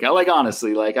to work out. Like,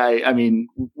 honestly, like I mean,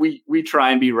 we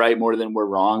try and be right more than we're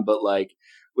wrong, but like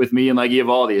with me and like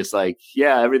Eovaldi, it's like,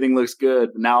 yeah, everything looks good.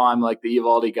 But now I'm like the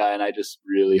Eovaldi guy, and I just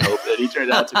really hope that he turns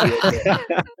out to be okay.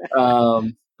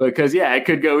 Because it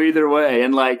could go either way,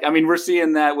 and like, I mean, we're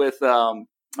seeing that with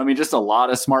just a lot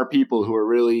of smart people who are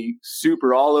really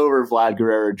super all over Vlad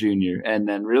Guerrero Jr. and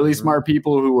then really smart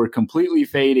people who were completely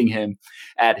fading him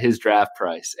at his draft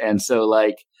price. And so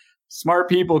like smart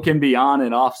people can be on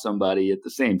and off somebody at the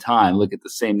same time, look at the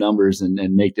same numbers and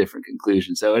make different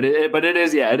conclusions. So it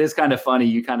is kind of funny.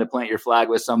 You kind of plant your flag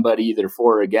with somebody either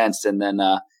for or against, and then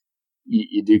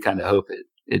you do kind of hope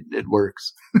it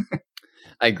works.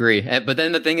 I agree. But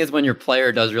then the thing is, when your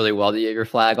player does really well that you have your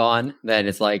flag on, then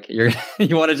it's like you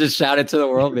want to just shout it to the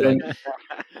world. Be like,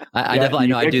 I definitely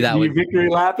know I do that. Do you victory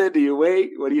lap it? Do you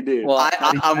wait? What do you do? Well,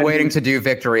 I'm waiting to do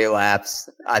victory laps.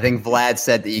 I think Vlad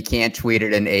said that you can't tweet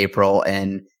it in April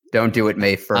and don't do it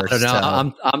May 1st. I don't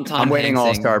know. So I'm waiting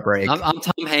All-Star break. I'm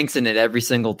Tom Hanks in it every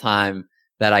single time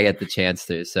that I get the chance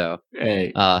to. So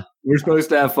hey, we're supposed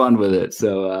to have fun with it.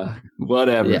 So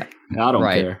whatever. Yeah, I don't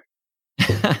care.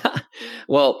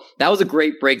 Well, that was a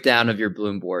great breakdown of your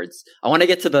Bloom boards. I want to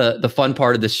get to the fun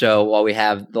part of the show while we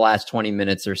have the last 20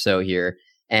 minutes or so here.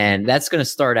 And that's going to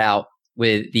start out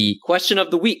with the question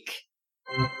of the week.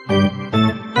 We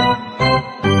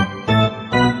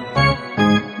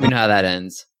know how that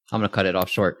ends. I'm going to cut it off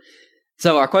short.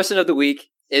 So our question of the week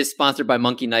is sponsored by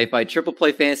Monkey Knife Fight. Triple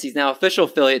Play Fantasy is now official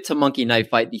affiliate to Monkey Knife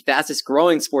Fight, the fastest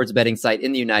growing sports betting site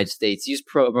in the United States. Use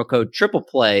promo code Triple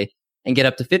Play and get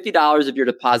up to $50 of your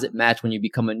deposit match when you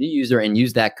become a new user and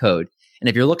use that code. And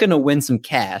if you're looking to win some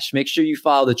cash, make sure you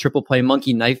follow the Triple Play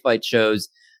Monkey Knife Fight shows.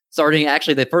 Starting,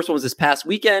 actually, the first one was this past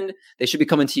weekend. They should be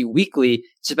coming to you weekly.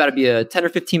 It's about to be a 10 or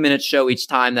 15 minute show each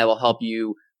time that will help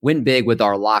you win big with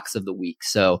our locks of the week.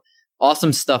 So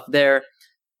awesome stuff there.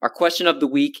 Our question of the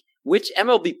week: which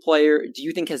MLB player do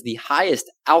you think has the highest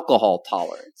alcohol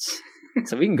tolerance?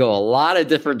 So we can go a lot of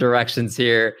different directions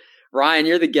here. Ryan,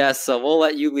 you're the guest, so we'll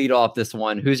let you lead off this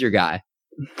one. Who's your guy?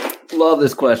 Love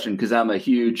this question because I'm a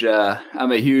huge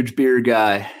beer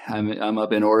guy. I'm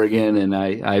up in Oregon, and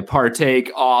I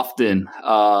partake often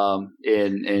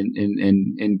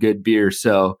in good beer.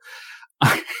 So,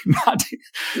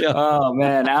 oh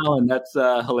man, Alan, that's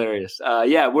hilarious.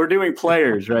 We're doing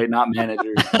players, right? Not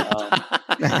managers.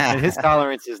 His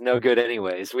tolerance is no good,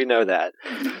 anyways. We know that.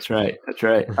 That's right.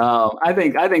 I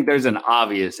think there's an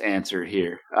obvious answer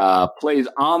here. Plays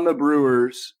on the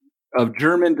Brewers, of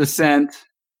German descent,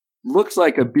 looks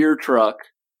like a beer truck,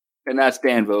 and that's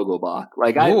Dan Vogelbach.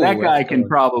 Like that guy can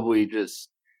probably just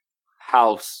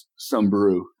house some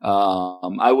brew.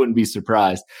 I wouldn't be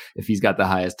surprised if he's got the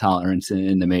highest tolerance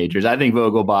in the majors. I think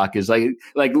Vogelbach is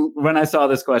like when I saw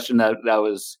this question, that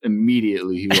was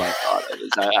immediately who I thought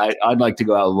of. I'd like to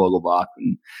go out with Vogelbach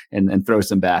and throw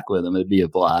some back with him. It'd be a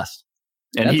blast.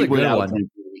 And that's he a good one.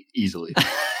 Easily.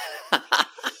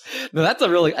 No, that's a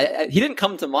really. He didn't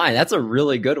come to mind. That's a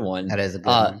really good one. That is a good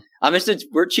one. I'm interested.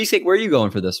 Cheesecake, where are you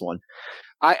going for this one?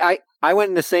 I went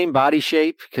in the same body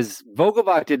shape because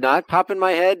Vogelbach did not pop in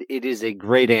my head. It is a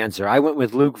great answer. I went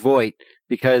with Luke Voit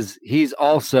because he's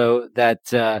also that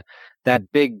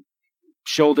big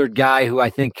shouldered guy who I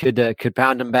think could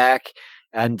pound him back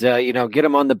and get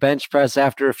him on the bench press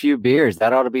after a few beers.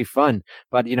 That ought to be fun.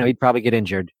 But he'd probably get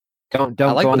injured. Don't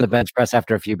go on the bench press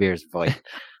after a few beers, Voit.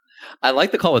 I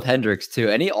like the call with Hendricks too.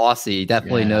 Any Aussie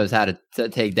definitely knows how to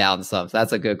take down some. So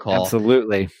that's a good call.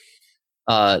 Absolutely.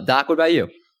 Doc, what about you?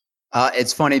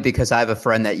 It's funny because I have a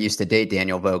friend that used to date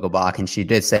Daniel Vogelbach, and she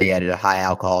did say he had a high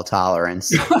alcohol tolerance.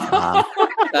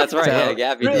 That's right. So,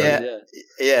 Gabby does.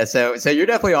 Yeah. So you're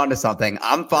definitely onto something.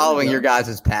 I'm following your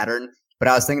guys' pattern, but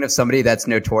I was thinking of somebody that's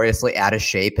notoriously out of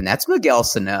shape, and that's Miguel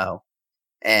Sano,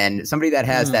 and somebody that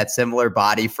has that similar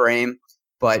body frame.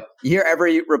 But you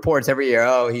hear reports every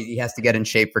year, he has to get in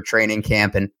shape for training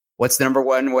camp. And what's the number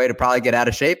one way to probably get out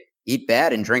of shape? Eat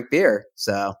bad and drink beer.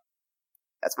 So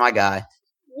that's my guy.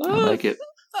 I like it.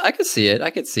 I could see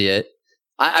it.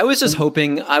 I was just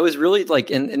hoping, I was really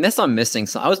and this I'm missing.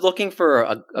 So I was looking for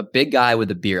a big guy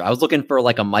with a beard. I was looking for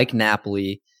like a Mike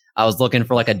Napoli. I was looking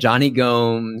for like a Johnny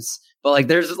Gomes. But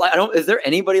is there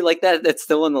anybody like that that's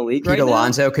still in the league right now? Pete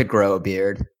Alonso could grow a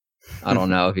beard. I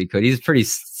don't know if he could. He's pretty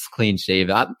clean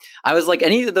shaven. I was like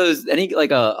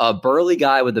a burly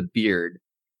guy with a beard.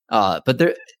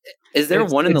 But is there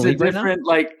one in the league right now?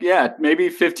 Like, yeah, maybe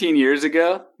 15 years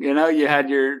ago, you had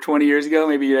your 20 years ago,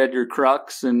 maybe you had your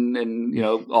Crux and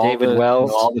all David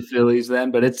Wells, all the Phillies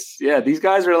then. But these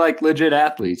guys are like legit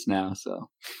athletes now, so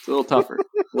it's a little tougher.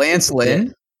 Lance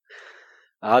Lynn.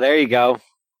 Oh, there you go,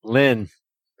 Lynn.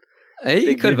 Hey,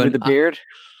 he could have been the beard.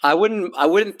 I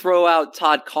wouldn't throw out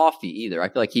Todd Coffey either. I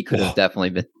feel like he could have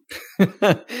definitely been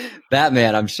that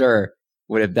man. I'm sure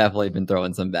would have definitely been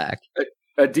throwing some back.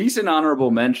 A decent honorable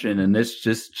mention, and this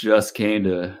just came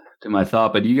to my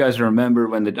thought. But you guys remember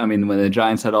when the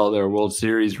Giants had all their World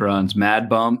Series runs, Mad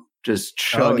Bum just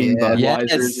chugging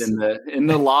Budweisers in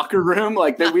the locker room,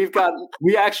 like that.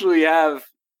 We actually have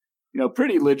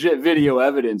pretty legit video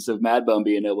evidence of Mad Bum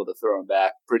being able to throw them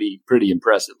back pretty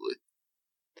impressively.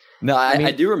 No,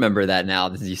 I do remember that now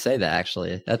that you say that.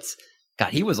 Actually,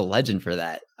 he was a legend for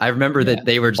that. I remember that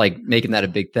they were like making that a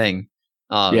big thing.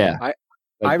 I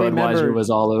remember Budweiser was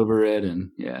all over it, and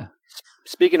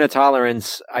Speaking of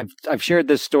tolerance, I've shared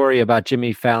this story about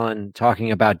Jimmy Fallon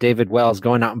talking about David Wells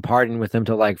going out and partying with him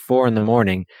till like 4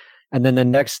 a.m, and then the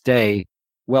next day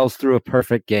Wells threw a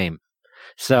perfect game.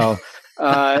 So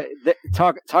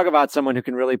talk about someone who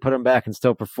can really put him back and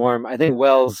still perform. I think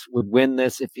Wells would win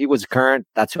this if he was current.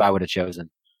 That's who I would have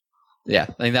chosen. Yeah,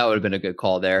 I think that would have been a good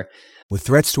call there. With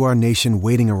threats to our nation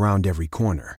waiting around every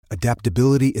corner,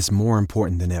 adaptability is more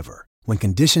important than ever. When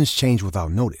conditions change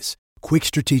without notice, quick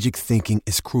strategic thinking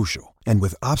is crucial. And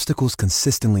with obstacles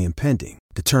consistently impending,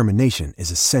 determination is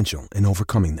essential in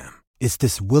overcoming them. It's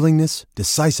this willingness,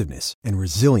 decisiveness, and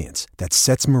resilience that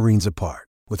sets Marines apart.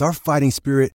 With our fighting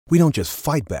spirit, we don't just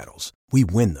fight battles, we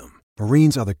win them.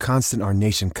 Marines are the constant our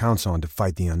nation counts on to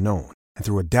fight the unknown. And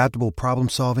through adaptable problem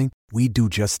solving, we do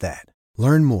just that.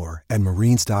 Learn more at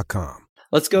Marines.com.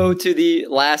 Let's go to the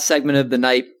last segment of the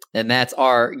night, and that's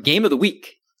our Game of the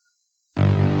Week.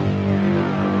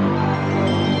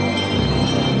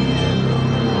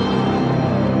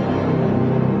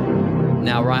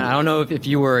 Now, Ryan, I don't know if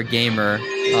you were a gamer,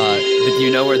 but do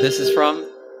you know where this is from?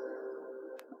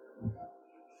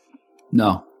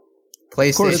 No.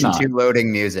 PlayStation 2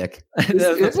 loading music.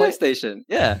 The PlayStation,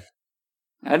 yeah.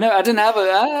 I didn't have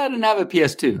a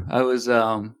PS2.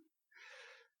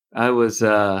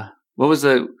 What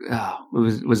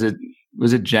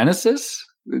was it Genesis?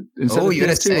 Oh, you had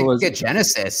a Sega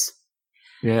Genesis.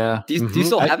 Yeah. Do you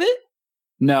still have it?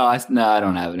 No, I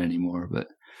don't have it anymore, but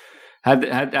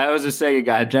I was a Sega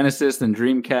guy. Genesis, then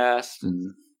Dreamcast,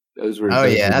 and those were. Oh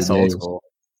yeah, that's old school.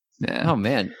 Yeah. Oh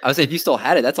man, I would say if you still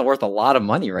had it, that's worth a lot of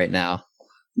money right now.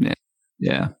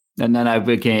 Yeah. And then I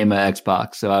became an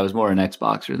Xbox, so I was more an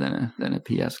Xboxer than a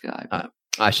PS guy.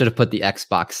 I should have put the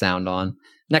Xbox sound on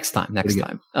next time.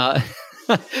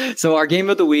 So our Game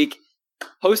of the Week,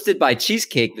 hosted by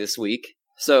Cheesecake this week.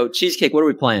 So Cheesecake, what are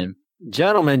we playing?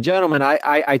 Gentlemen,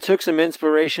 I took some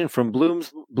inspiration from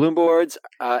Bloomboards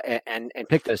and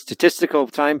picked a statistical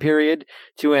time period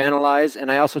to analyze,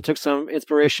 and I also took some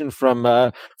inspiration from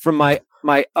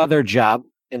my other job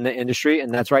in the industry,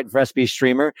 and that's right, for SB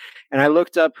Streamer. And I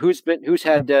looked up who's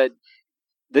had the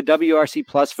WRC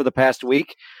Plus for the past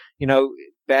week.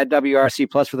 Bad WRC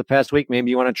Plus for the past week.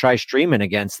 Maybe you want to try streaming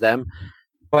against them.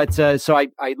 But so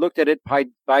I looked at it by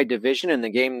division, and the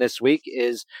game this week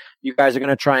is you guys are going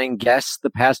to try and guess the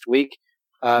past week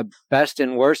best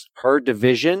and worst per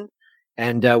division,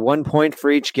 and 1 point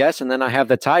for each guess. And then I have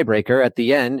the tiebreaker at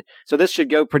the end. So this should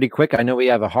go pretty quick. I know we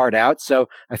have a hard out, so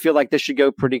I feel like this should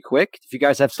go pretty quick. If you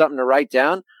guys have something to write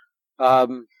down,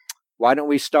 why don't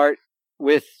we start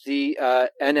with the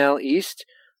NL East,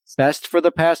 best for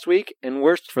the past week and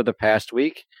worst for the past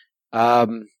week. We'll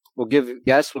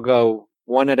go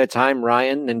one at a time,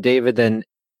 Ryan, then David,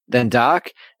 then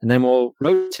Doc, and then we'll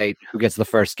rotate who gets the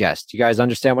first guess. Do you guys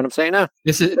understand what I'm saying now?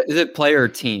 Is it player or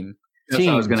team? That's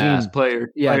what I was going to ask. Player,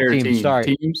 team.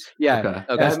 Sorry. Teams? Yeah.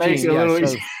 Okay. That makes it a little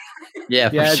easier.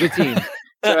 As a team.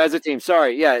 So as a team.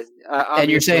 Sorry. Yeah. And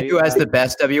you're saying who has the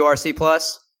best WRC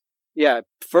Plus? Yeah.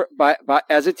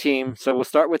 As a team. So we'll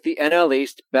start with the NL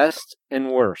East, best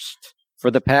and worst for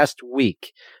the past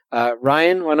week.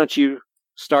 Ryan, why don't you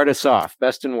start us off?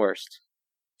 Best and worst.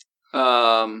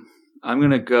 I'm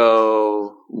going to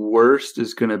go worst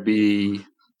is going to be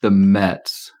the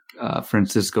Mets.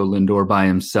 Francisco Lindor by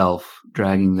himself,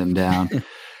 dragging them down.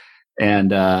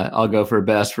 And I'll go for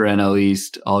best for NL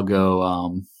East. I'll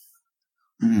go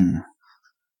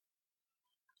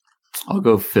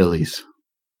Phillies.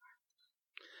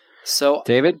 So,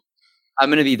 David?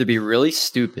 I'm going to either be really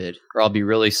stupid or I'll be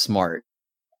really smart.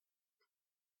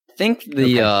 I think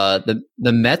the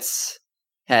Mets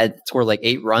had scored like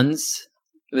 8 runs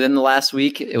within the last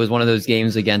week. It was one of those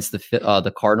games against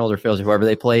the Cardinals or Phillies or whoever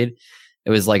they played. it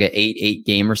was like an 8-8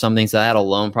 game or something. So that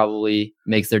alone probably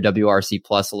makes their WRC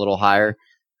plus a little higher.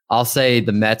 I'll say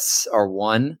the Mets are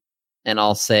 1, and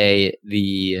I'll say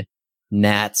the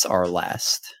Nats are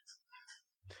last.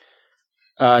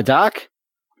 Doc?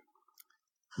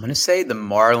 I'm going to say the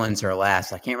Marlins are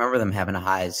last. I can't remember them having a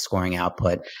high scoring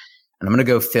output. And I'm going to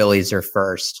go Phillies are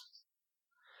first.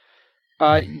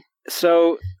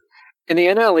 So in the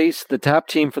NL East, the top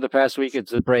team for the past week is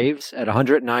the Braves at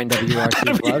 109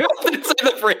 WRC plus.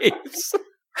 The Braves.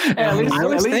 I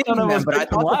was thinking them, but I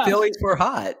thought the Phillies were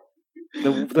hot.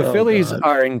 The Phillies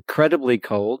are incredibly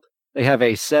cold. They have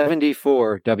a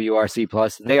 74 WRC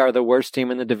plus. They are the worst team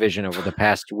in the division over the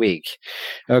past week.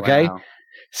 Okay. Wow.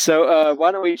 So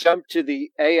why don't we jump to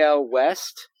the AL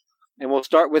West, and we'll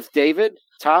start with David,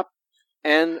 top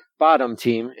and bottom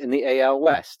team in the AL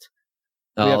West.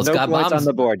 We have no points on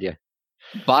the board yet.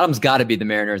 Bottom's got to be the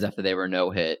Mariners after they were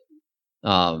no hit.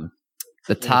 The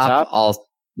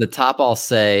top I'll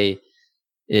say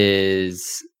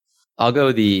is I'll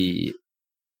go the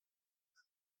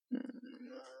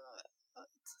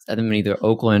I think either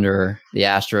Oakland or the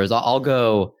Astros. I'll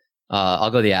go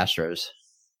the Astros.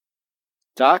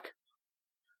 Doc?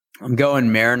 I'm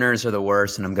going Mariners are the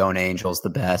worst, and I'm going Angels the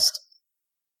best.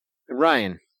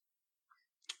 Ryan?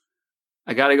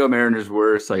 I got to go Mariners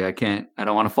worst. Like I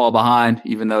don't want to fall behind,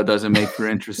 even though it doesn't make for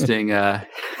interesting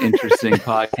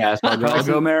podcast. I'll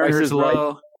go Mariners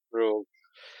low.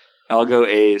 I'll go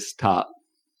A's top.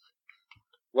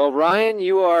 Well, Ryan,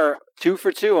 you are 2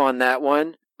 for 2 on that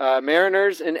one.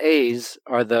 Mariners and A's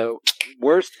are the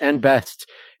worst and best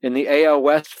in the AL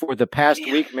West for the past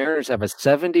week. Mariners have a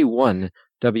 71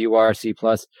 WRC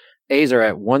plus. A's are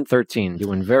at 113,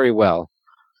 doing very well.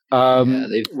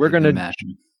 We're gonna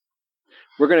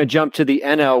jump to the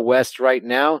NL West right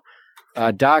now.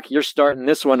 Doc, you're starting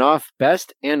this one off.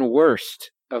 Best and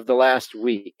worst of the last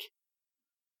week.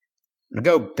 I'm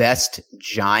going to go best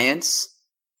Giants.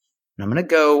 And I'm going to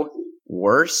go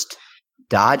worst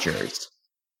Dodgers.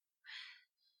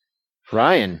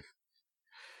 Ryan.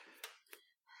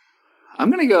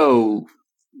 I'm going to go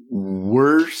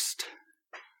worst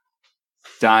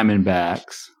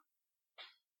Diamondbacks.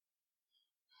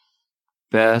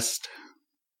 Best.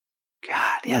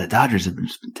 God, yeah, the Dodgers have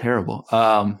just been terrible.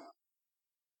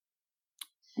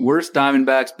 Worst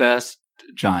Diamondbacks, best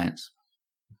Giants.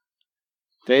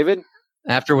 David?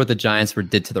 After what the Giants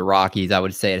did to the Rockies, I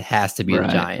would say it has to be the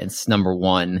Giants, number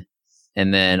 1.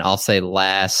 And then I'll say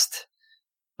last,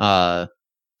 I'll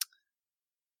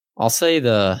say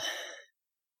the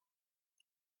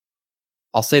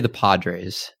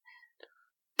Padres.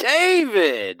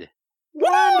 David!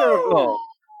 Wonderful!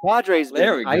 Padres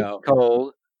been ice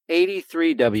cold,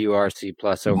 83 WRC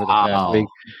plus over the past week.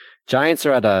 Giants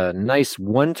are at a nice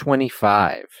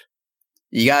 125.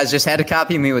 You guys just had to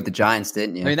copy me with the Giants,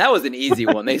 didn't you? I mean, that was an easy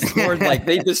one. They scored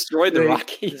they destroyed the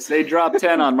Rockies. They dropped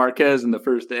 10 on Marquez in the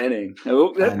first inning.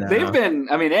 They've been,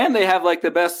 and they have like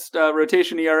the best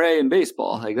rotation ERA in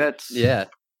baseball. Like that's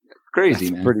crazy,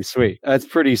 that's man. Pretty sweet. That's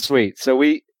pretty sweet. So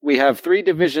we have 3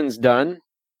 divisions done.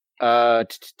 Why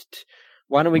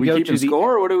don't we go to the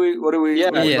score? What do we? Yeah,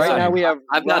 right now we have.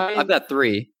 I've got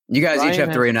 3. You guys each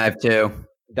have 3, and I have 2.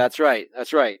 That's right.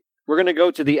 We're gonna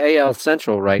go to the AL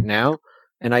Central right now,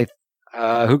 and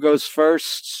who goes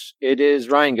first? It is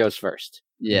Ryan goes first.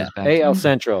 Yeah, AL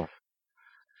Central.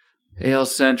 AL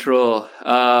Central.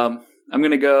 I'm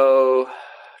gonna go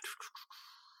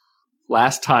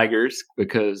last Tigers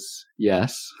because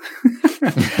yes,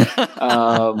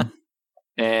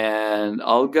 and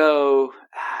I'll go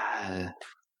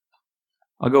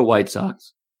White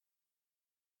Sox.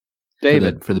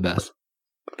 David for the best.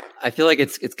 I feel like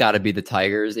it's got to be the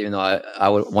Tigers, even though I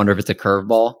would wonder if it's a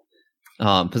curveball.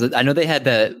 Because I know they had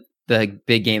the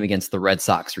big game against the Red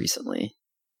Sox recently.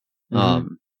 So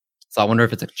I wonder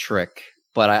if it's a trick.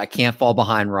 But I can't fall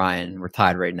behind Ryan. We're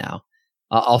tied right now.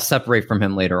 I'll separate from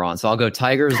him later on. So I'll go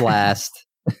Tigers last,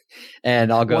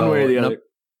 and I'll go one way or the other.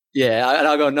 Yeah, and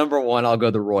I'll go number 1. I'll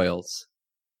go the Royals.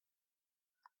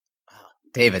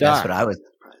 David, that's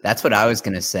what I was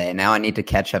going to say. Now I need to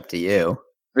catch up to you.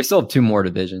 We still have 2 more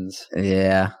divisions.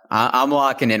 Yeah, I'm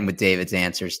locking in with David's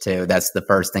answers too. That's the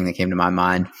first thing that came to my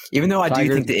mind. Even though I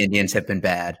do think the Indians have been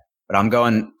bad, but I'm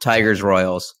going Tigers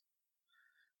Royals.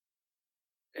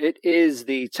 It is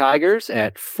the Tigers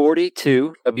at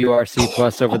 42 WRC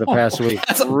plus over the past week.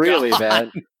 That's really bad.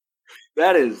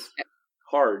 That is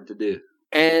hard to do.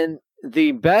 And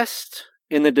the best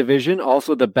in the division,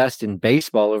 also the best in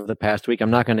baseball over the past week. I'm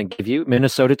not going to give you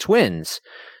Minnesota Twins.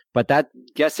 But their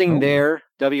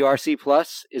WRC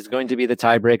plus is going to be the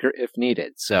tiebreaker if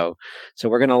needed. So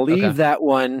we're going to leave that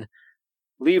one,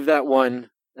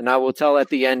 and and I will tell at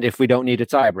the end if we don't need a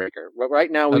tiebreaker. But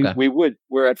right now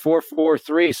we're at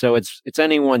 4-4-3, so it's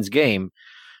anyone's game.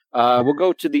 We'll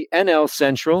go to the NL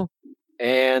Central,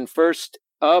 and first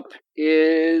up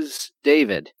is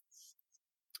David.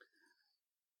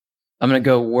 I'm going to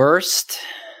go worst.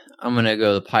 I'm going to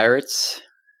go the Pirates.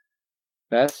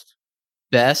 Best.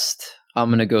 I'm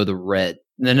going to go the Red.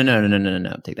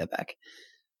 No. Take that back.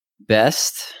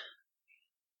 Best.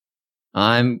 They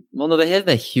have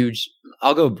a huge.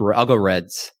 I'll go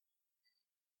Reds.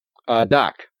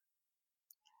 Doc.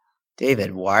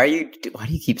 David, why do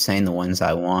you keep saying the ones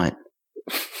I want?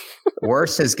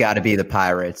 Worst has got to be the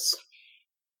Pirates.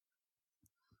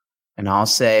 And I'll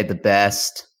say the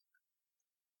best.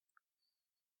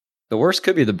 The worst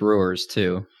could be the Brewers,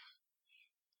 too.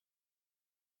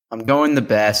 I'm going the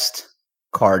best.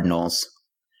 Cardinals.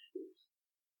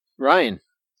 Ryan.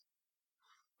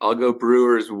 I'll go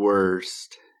Brewers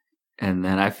worst. And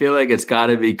then I feel like it's got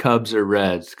to be Cubs or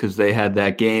Reds because they had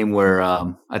that game where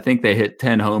I think they hit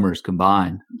 10 homers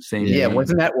combined. Same game.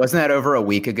 Wasn't that over a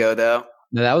week ago, though?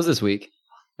 No, that was this week.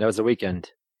 That was the weekend.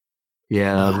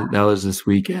 Yeah, that was this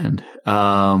weekend.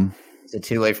 Is it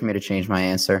too late for me to change my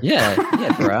answer? Yeah,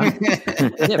 bro.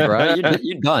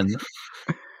 You're done.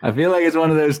 I feel like it's one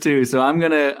of those two, so I'm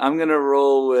gonna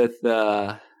roll with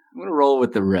the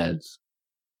Reds.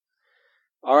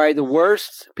 All right, the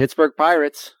worst, Pittsburgh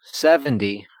Pirates,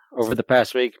 70 over the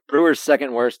past week. Brewers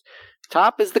second worst.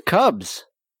 Top is the Cubs,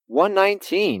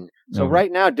 119. So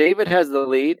right now, David has the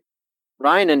lead.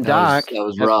 Ryan and Doc that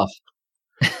was rough.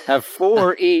 Have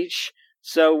 4 each.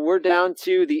 So we're down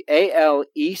to the AL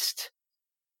East,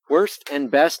 worst and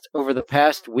best over the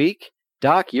past week.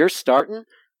 Doc, you're starting,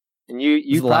 and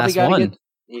you probably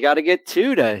got to get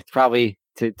 2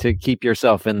 to keep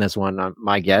yourself in this one.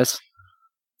 My guess.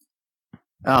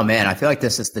 Oh man, I feel like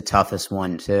this is the toughest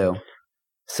one too.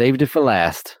 Saved it for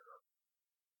last.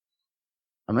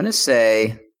 I'm gonna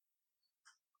say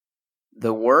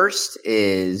the worst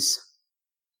is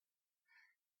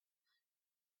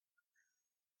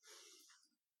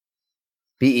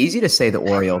be easy to say the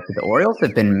Orioles. The Orioles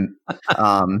have been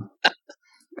the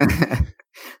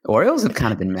Orioles have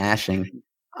kind of been mashing.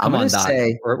 Come on, Doc.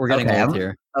 We're getting old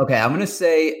here. Okay, I'm gonna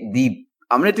say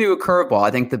I'm going to do a curveball. I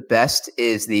think the best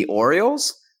is the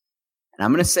Orioles, and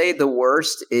I'm going to say the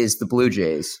worst is the Blue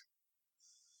Jays.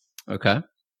 Okay.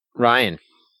 Ryan.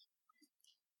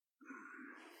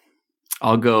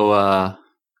 I'll go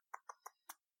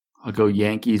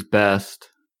Yankees best.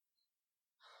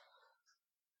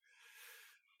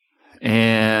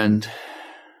 And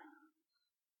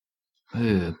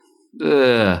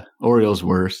Orioles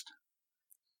worst.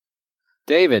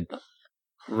 David.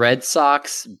 Red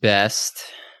Sox best,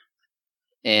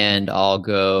 and I'll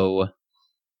go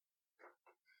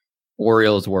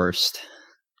Orioles worst.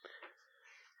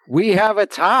 We have a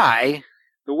tie.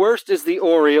 The worst is the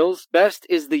Orioles, best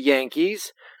is the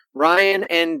Yankees. Ryan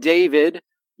and David,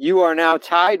 you are now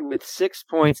tied with 6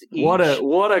 points each. What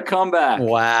a comeback.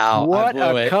 Wow. What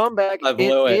a comeback it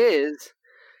is.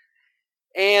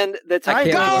 And the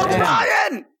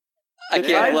tiebreaker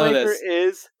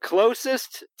is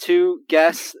closest to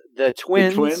guess the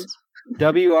Twins.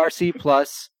 WRC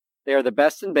Plus. They are the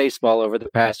best in baseball over the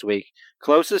past week.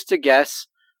 Closest to guess.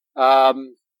 I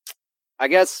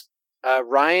guess,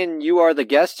 Ryan, you are the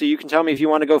guest, so you can tell me if you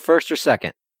want to go first or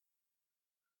second.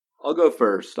 I'll go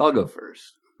first.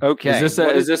 Okay. Is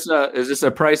this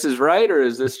a Price is Right, or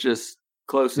is this just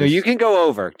closest? No, you can go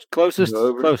over. Closest.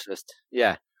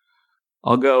 Yeah.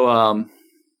 I'll go.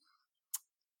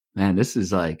 Man, this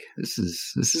is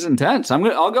intense.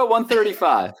 I'll go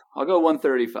 135.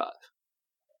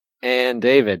 And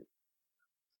David,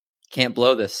 can't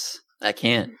blow this. I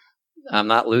can't. I'm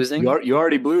not losing. You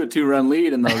already blew a 2-run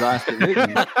lead in the last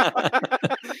division.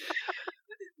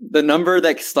 The number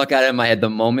that stuck out in my head the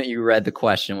moment you read the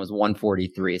question was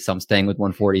 143. So I'm staying with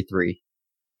 143.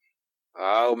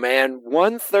 Oh man,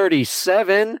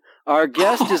 137. Our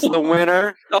guest is the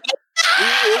winner. He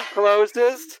is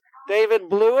closest. David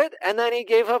blew it, and then he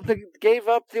gave up the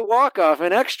walk-off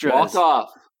and extras.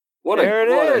 Walk-off. What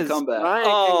a comeback.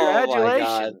 Ryan,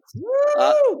 congratulations.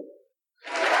 Woo!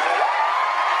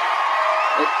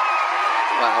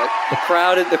 Wow.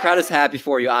 The crowd is happy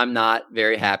for you. I'm not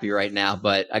very happy right now,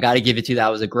 but I got to give it to you. That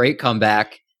was a great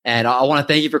comeback. And I want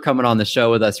to thank you for coming on the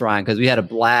show with us, Ryan, because we had a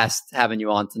blast having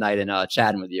you on tonight and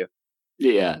chatting with you.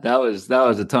 Yeah, that was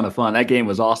a ton of fun. That game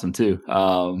was awesome too.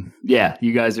 Yeah,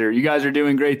 you guys are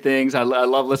doing great things. I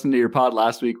love listening to your pod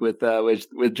last week with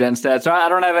Jen Stad. So I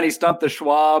don't have any Stump the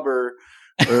Schwab or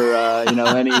any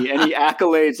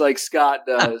accolades like Scott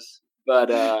does.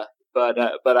 But but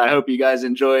I hope you guys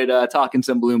enjoyed talking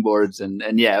some Bloom boards, and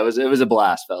yeah, it was a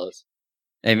blast, fellas.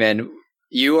 Hey man,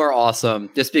 you are awesome.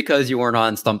 Just because you weren't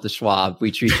on Stump the Schwab,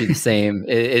 we treat you the same.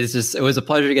 It was a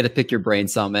pleasure to get to pick your brain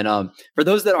some. And for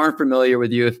those that aren't familiar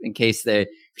with you, in case they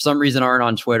for some reason aren't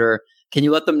on Twitter, can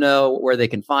you let them know where they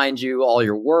can find you, all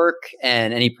your work,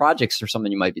 and any projects or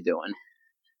something you might be doing?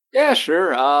 Yeah,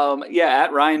 sure.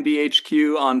 At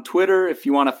RyanBHQ on Twitter if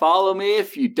you want to follow me.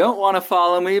 If you don't want to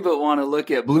follow me but want to look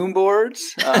at Bloom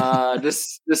boards,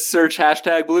 just search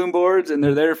hashtag Bloom boards and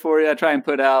they're there for you. I try and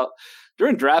put out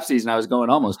during draft season. I was going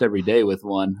almost every day with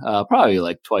one, probably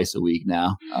like twice a week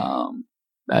now,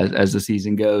 as the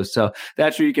season goes. So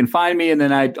that's where you can find me. And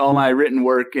then all my written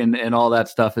work and all that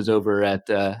stuff is over at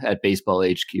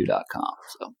baseballhq.com.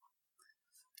 So.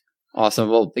 Awesome.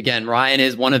 Well, again, Ryan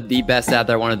is one of the best out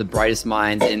there, one of the brightest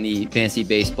minds in the fantasy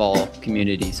baseball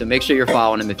community. So make sure you're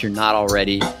following him if you're not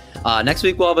already. Next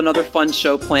week, we'll have another fun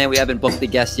show planned. We haven't booked the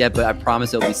guest yet, but I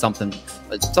promise it'll be something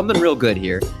real good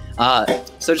here.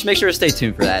 So just make sure to stay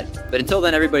tuned for that. But until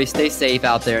then, everybody stay safe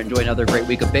out there. Enjoy another great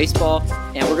week of baseball.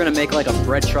 And we're going to make like a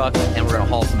bread truck and we're going to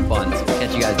haul some buns. So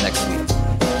catch you guys next week.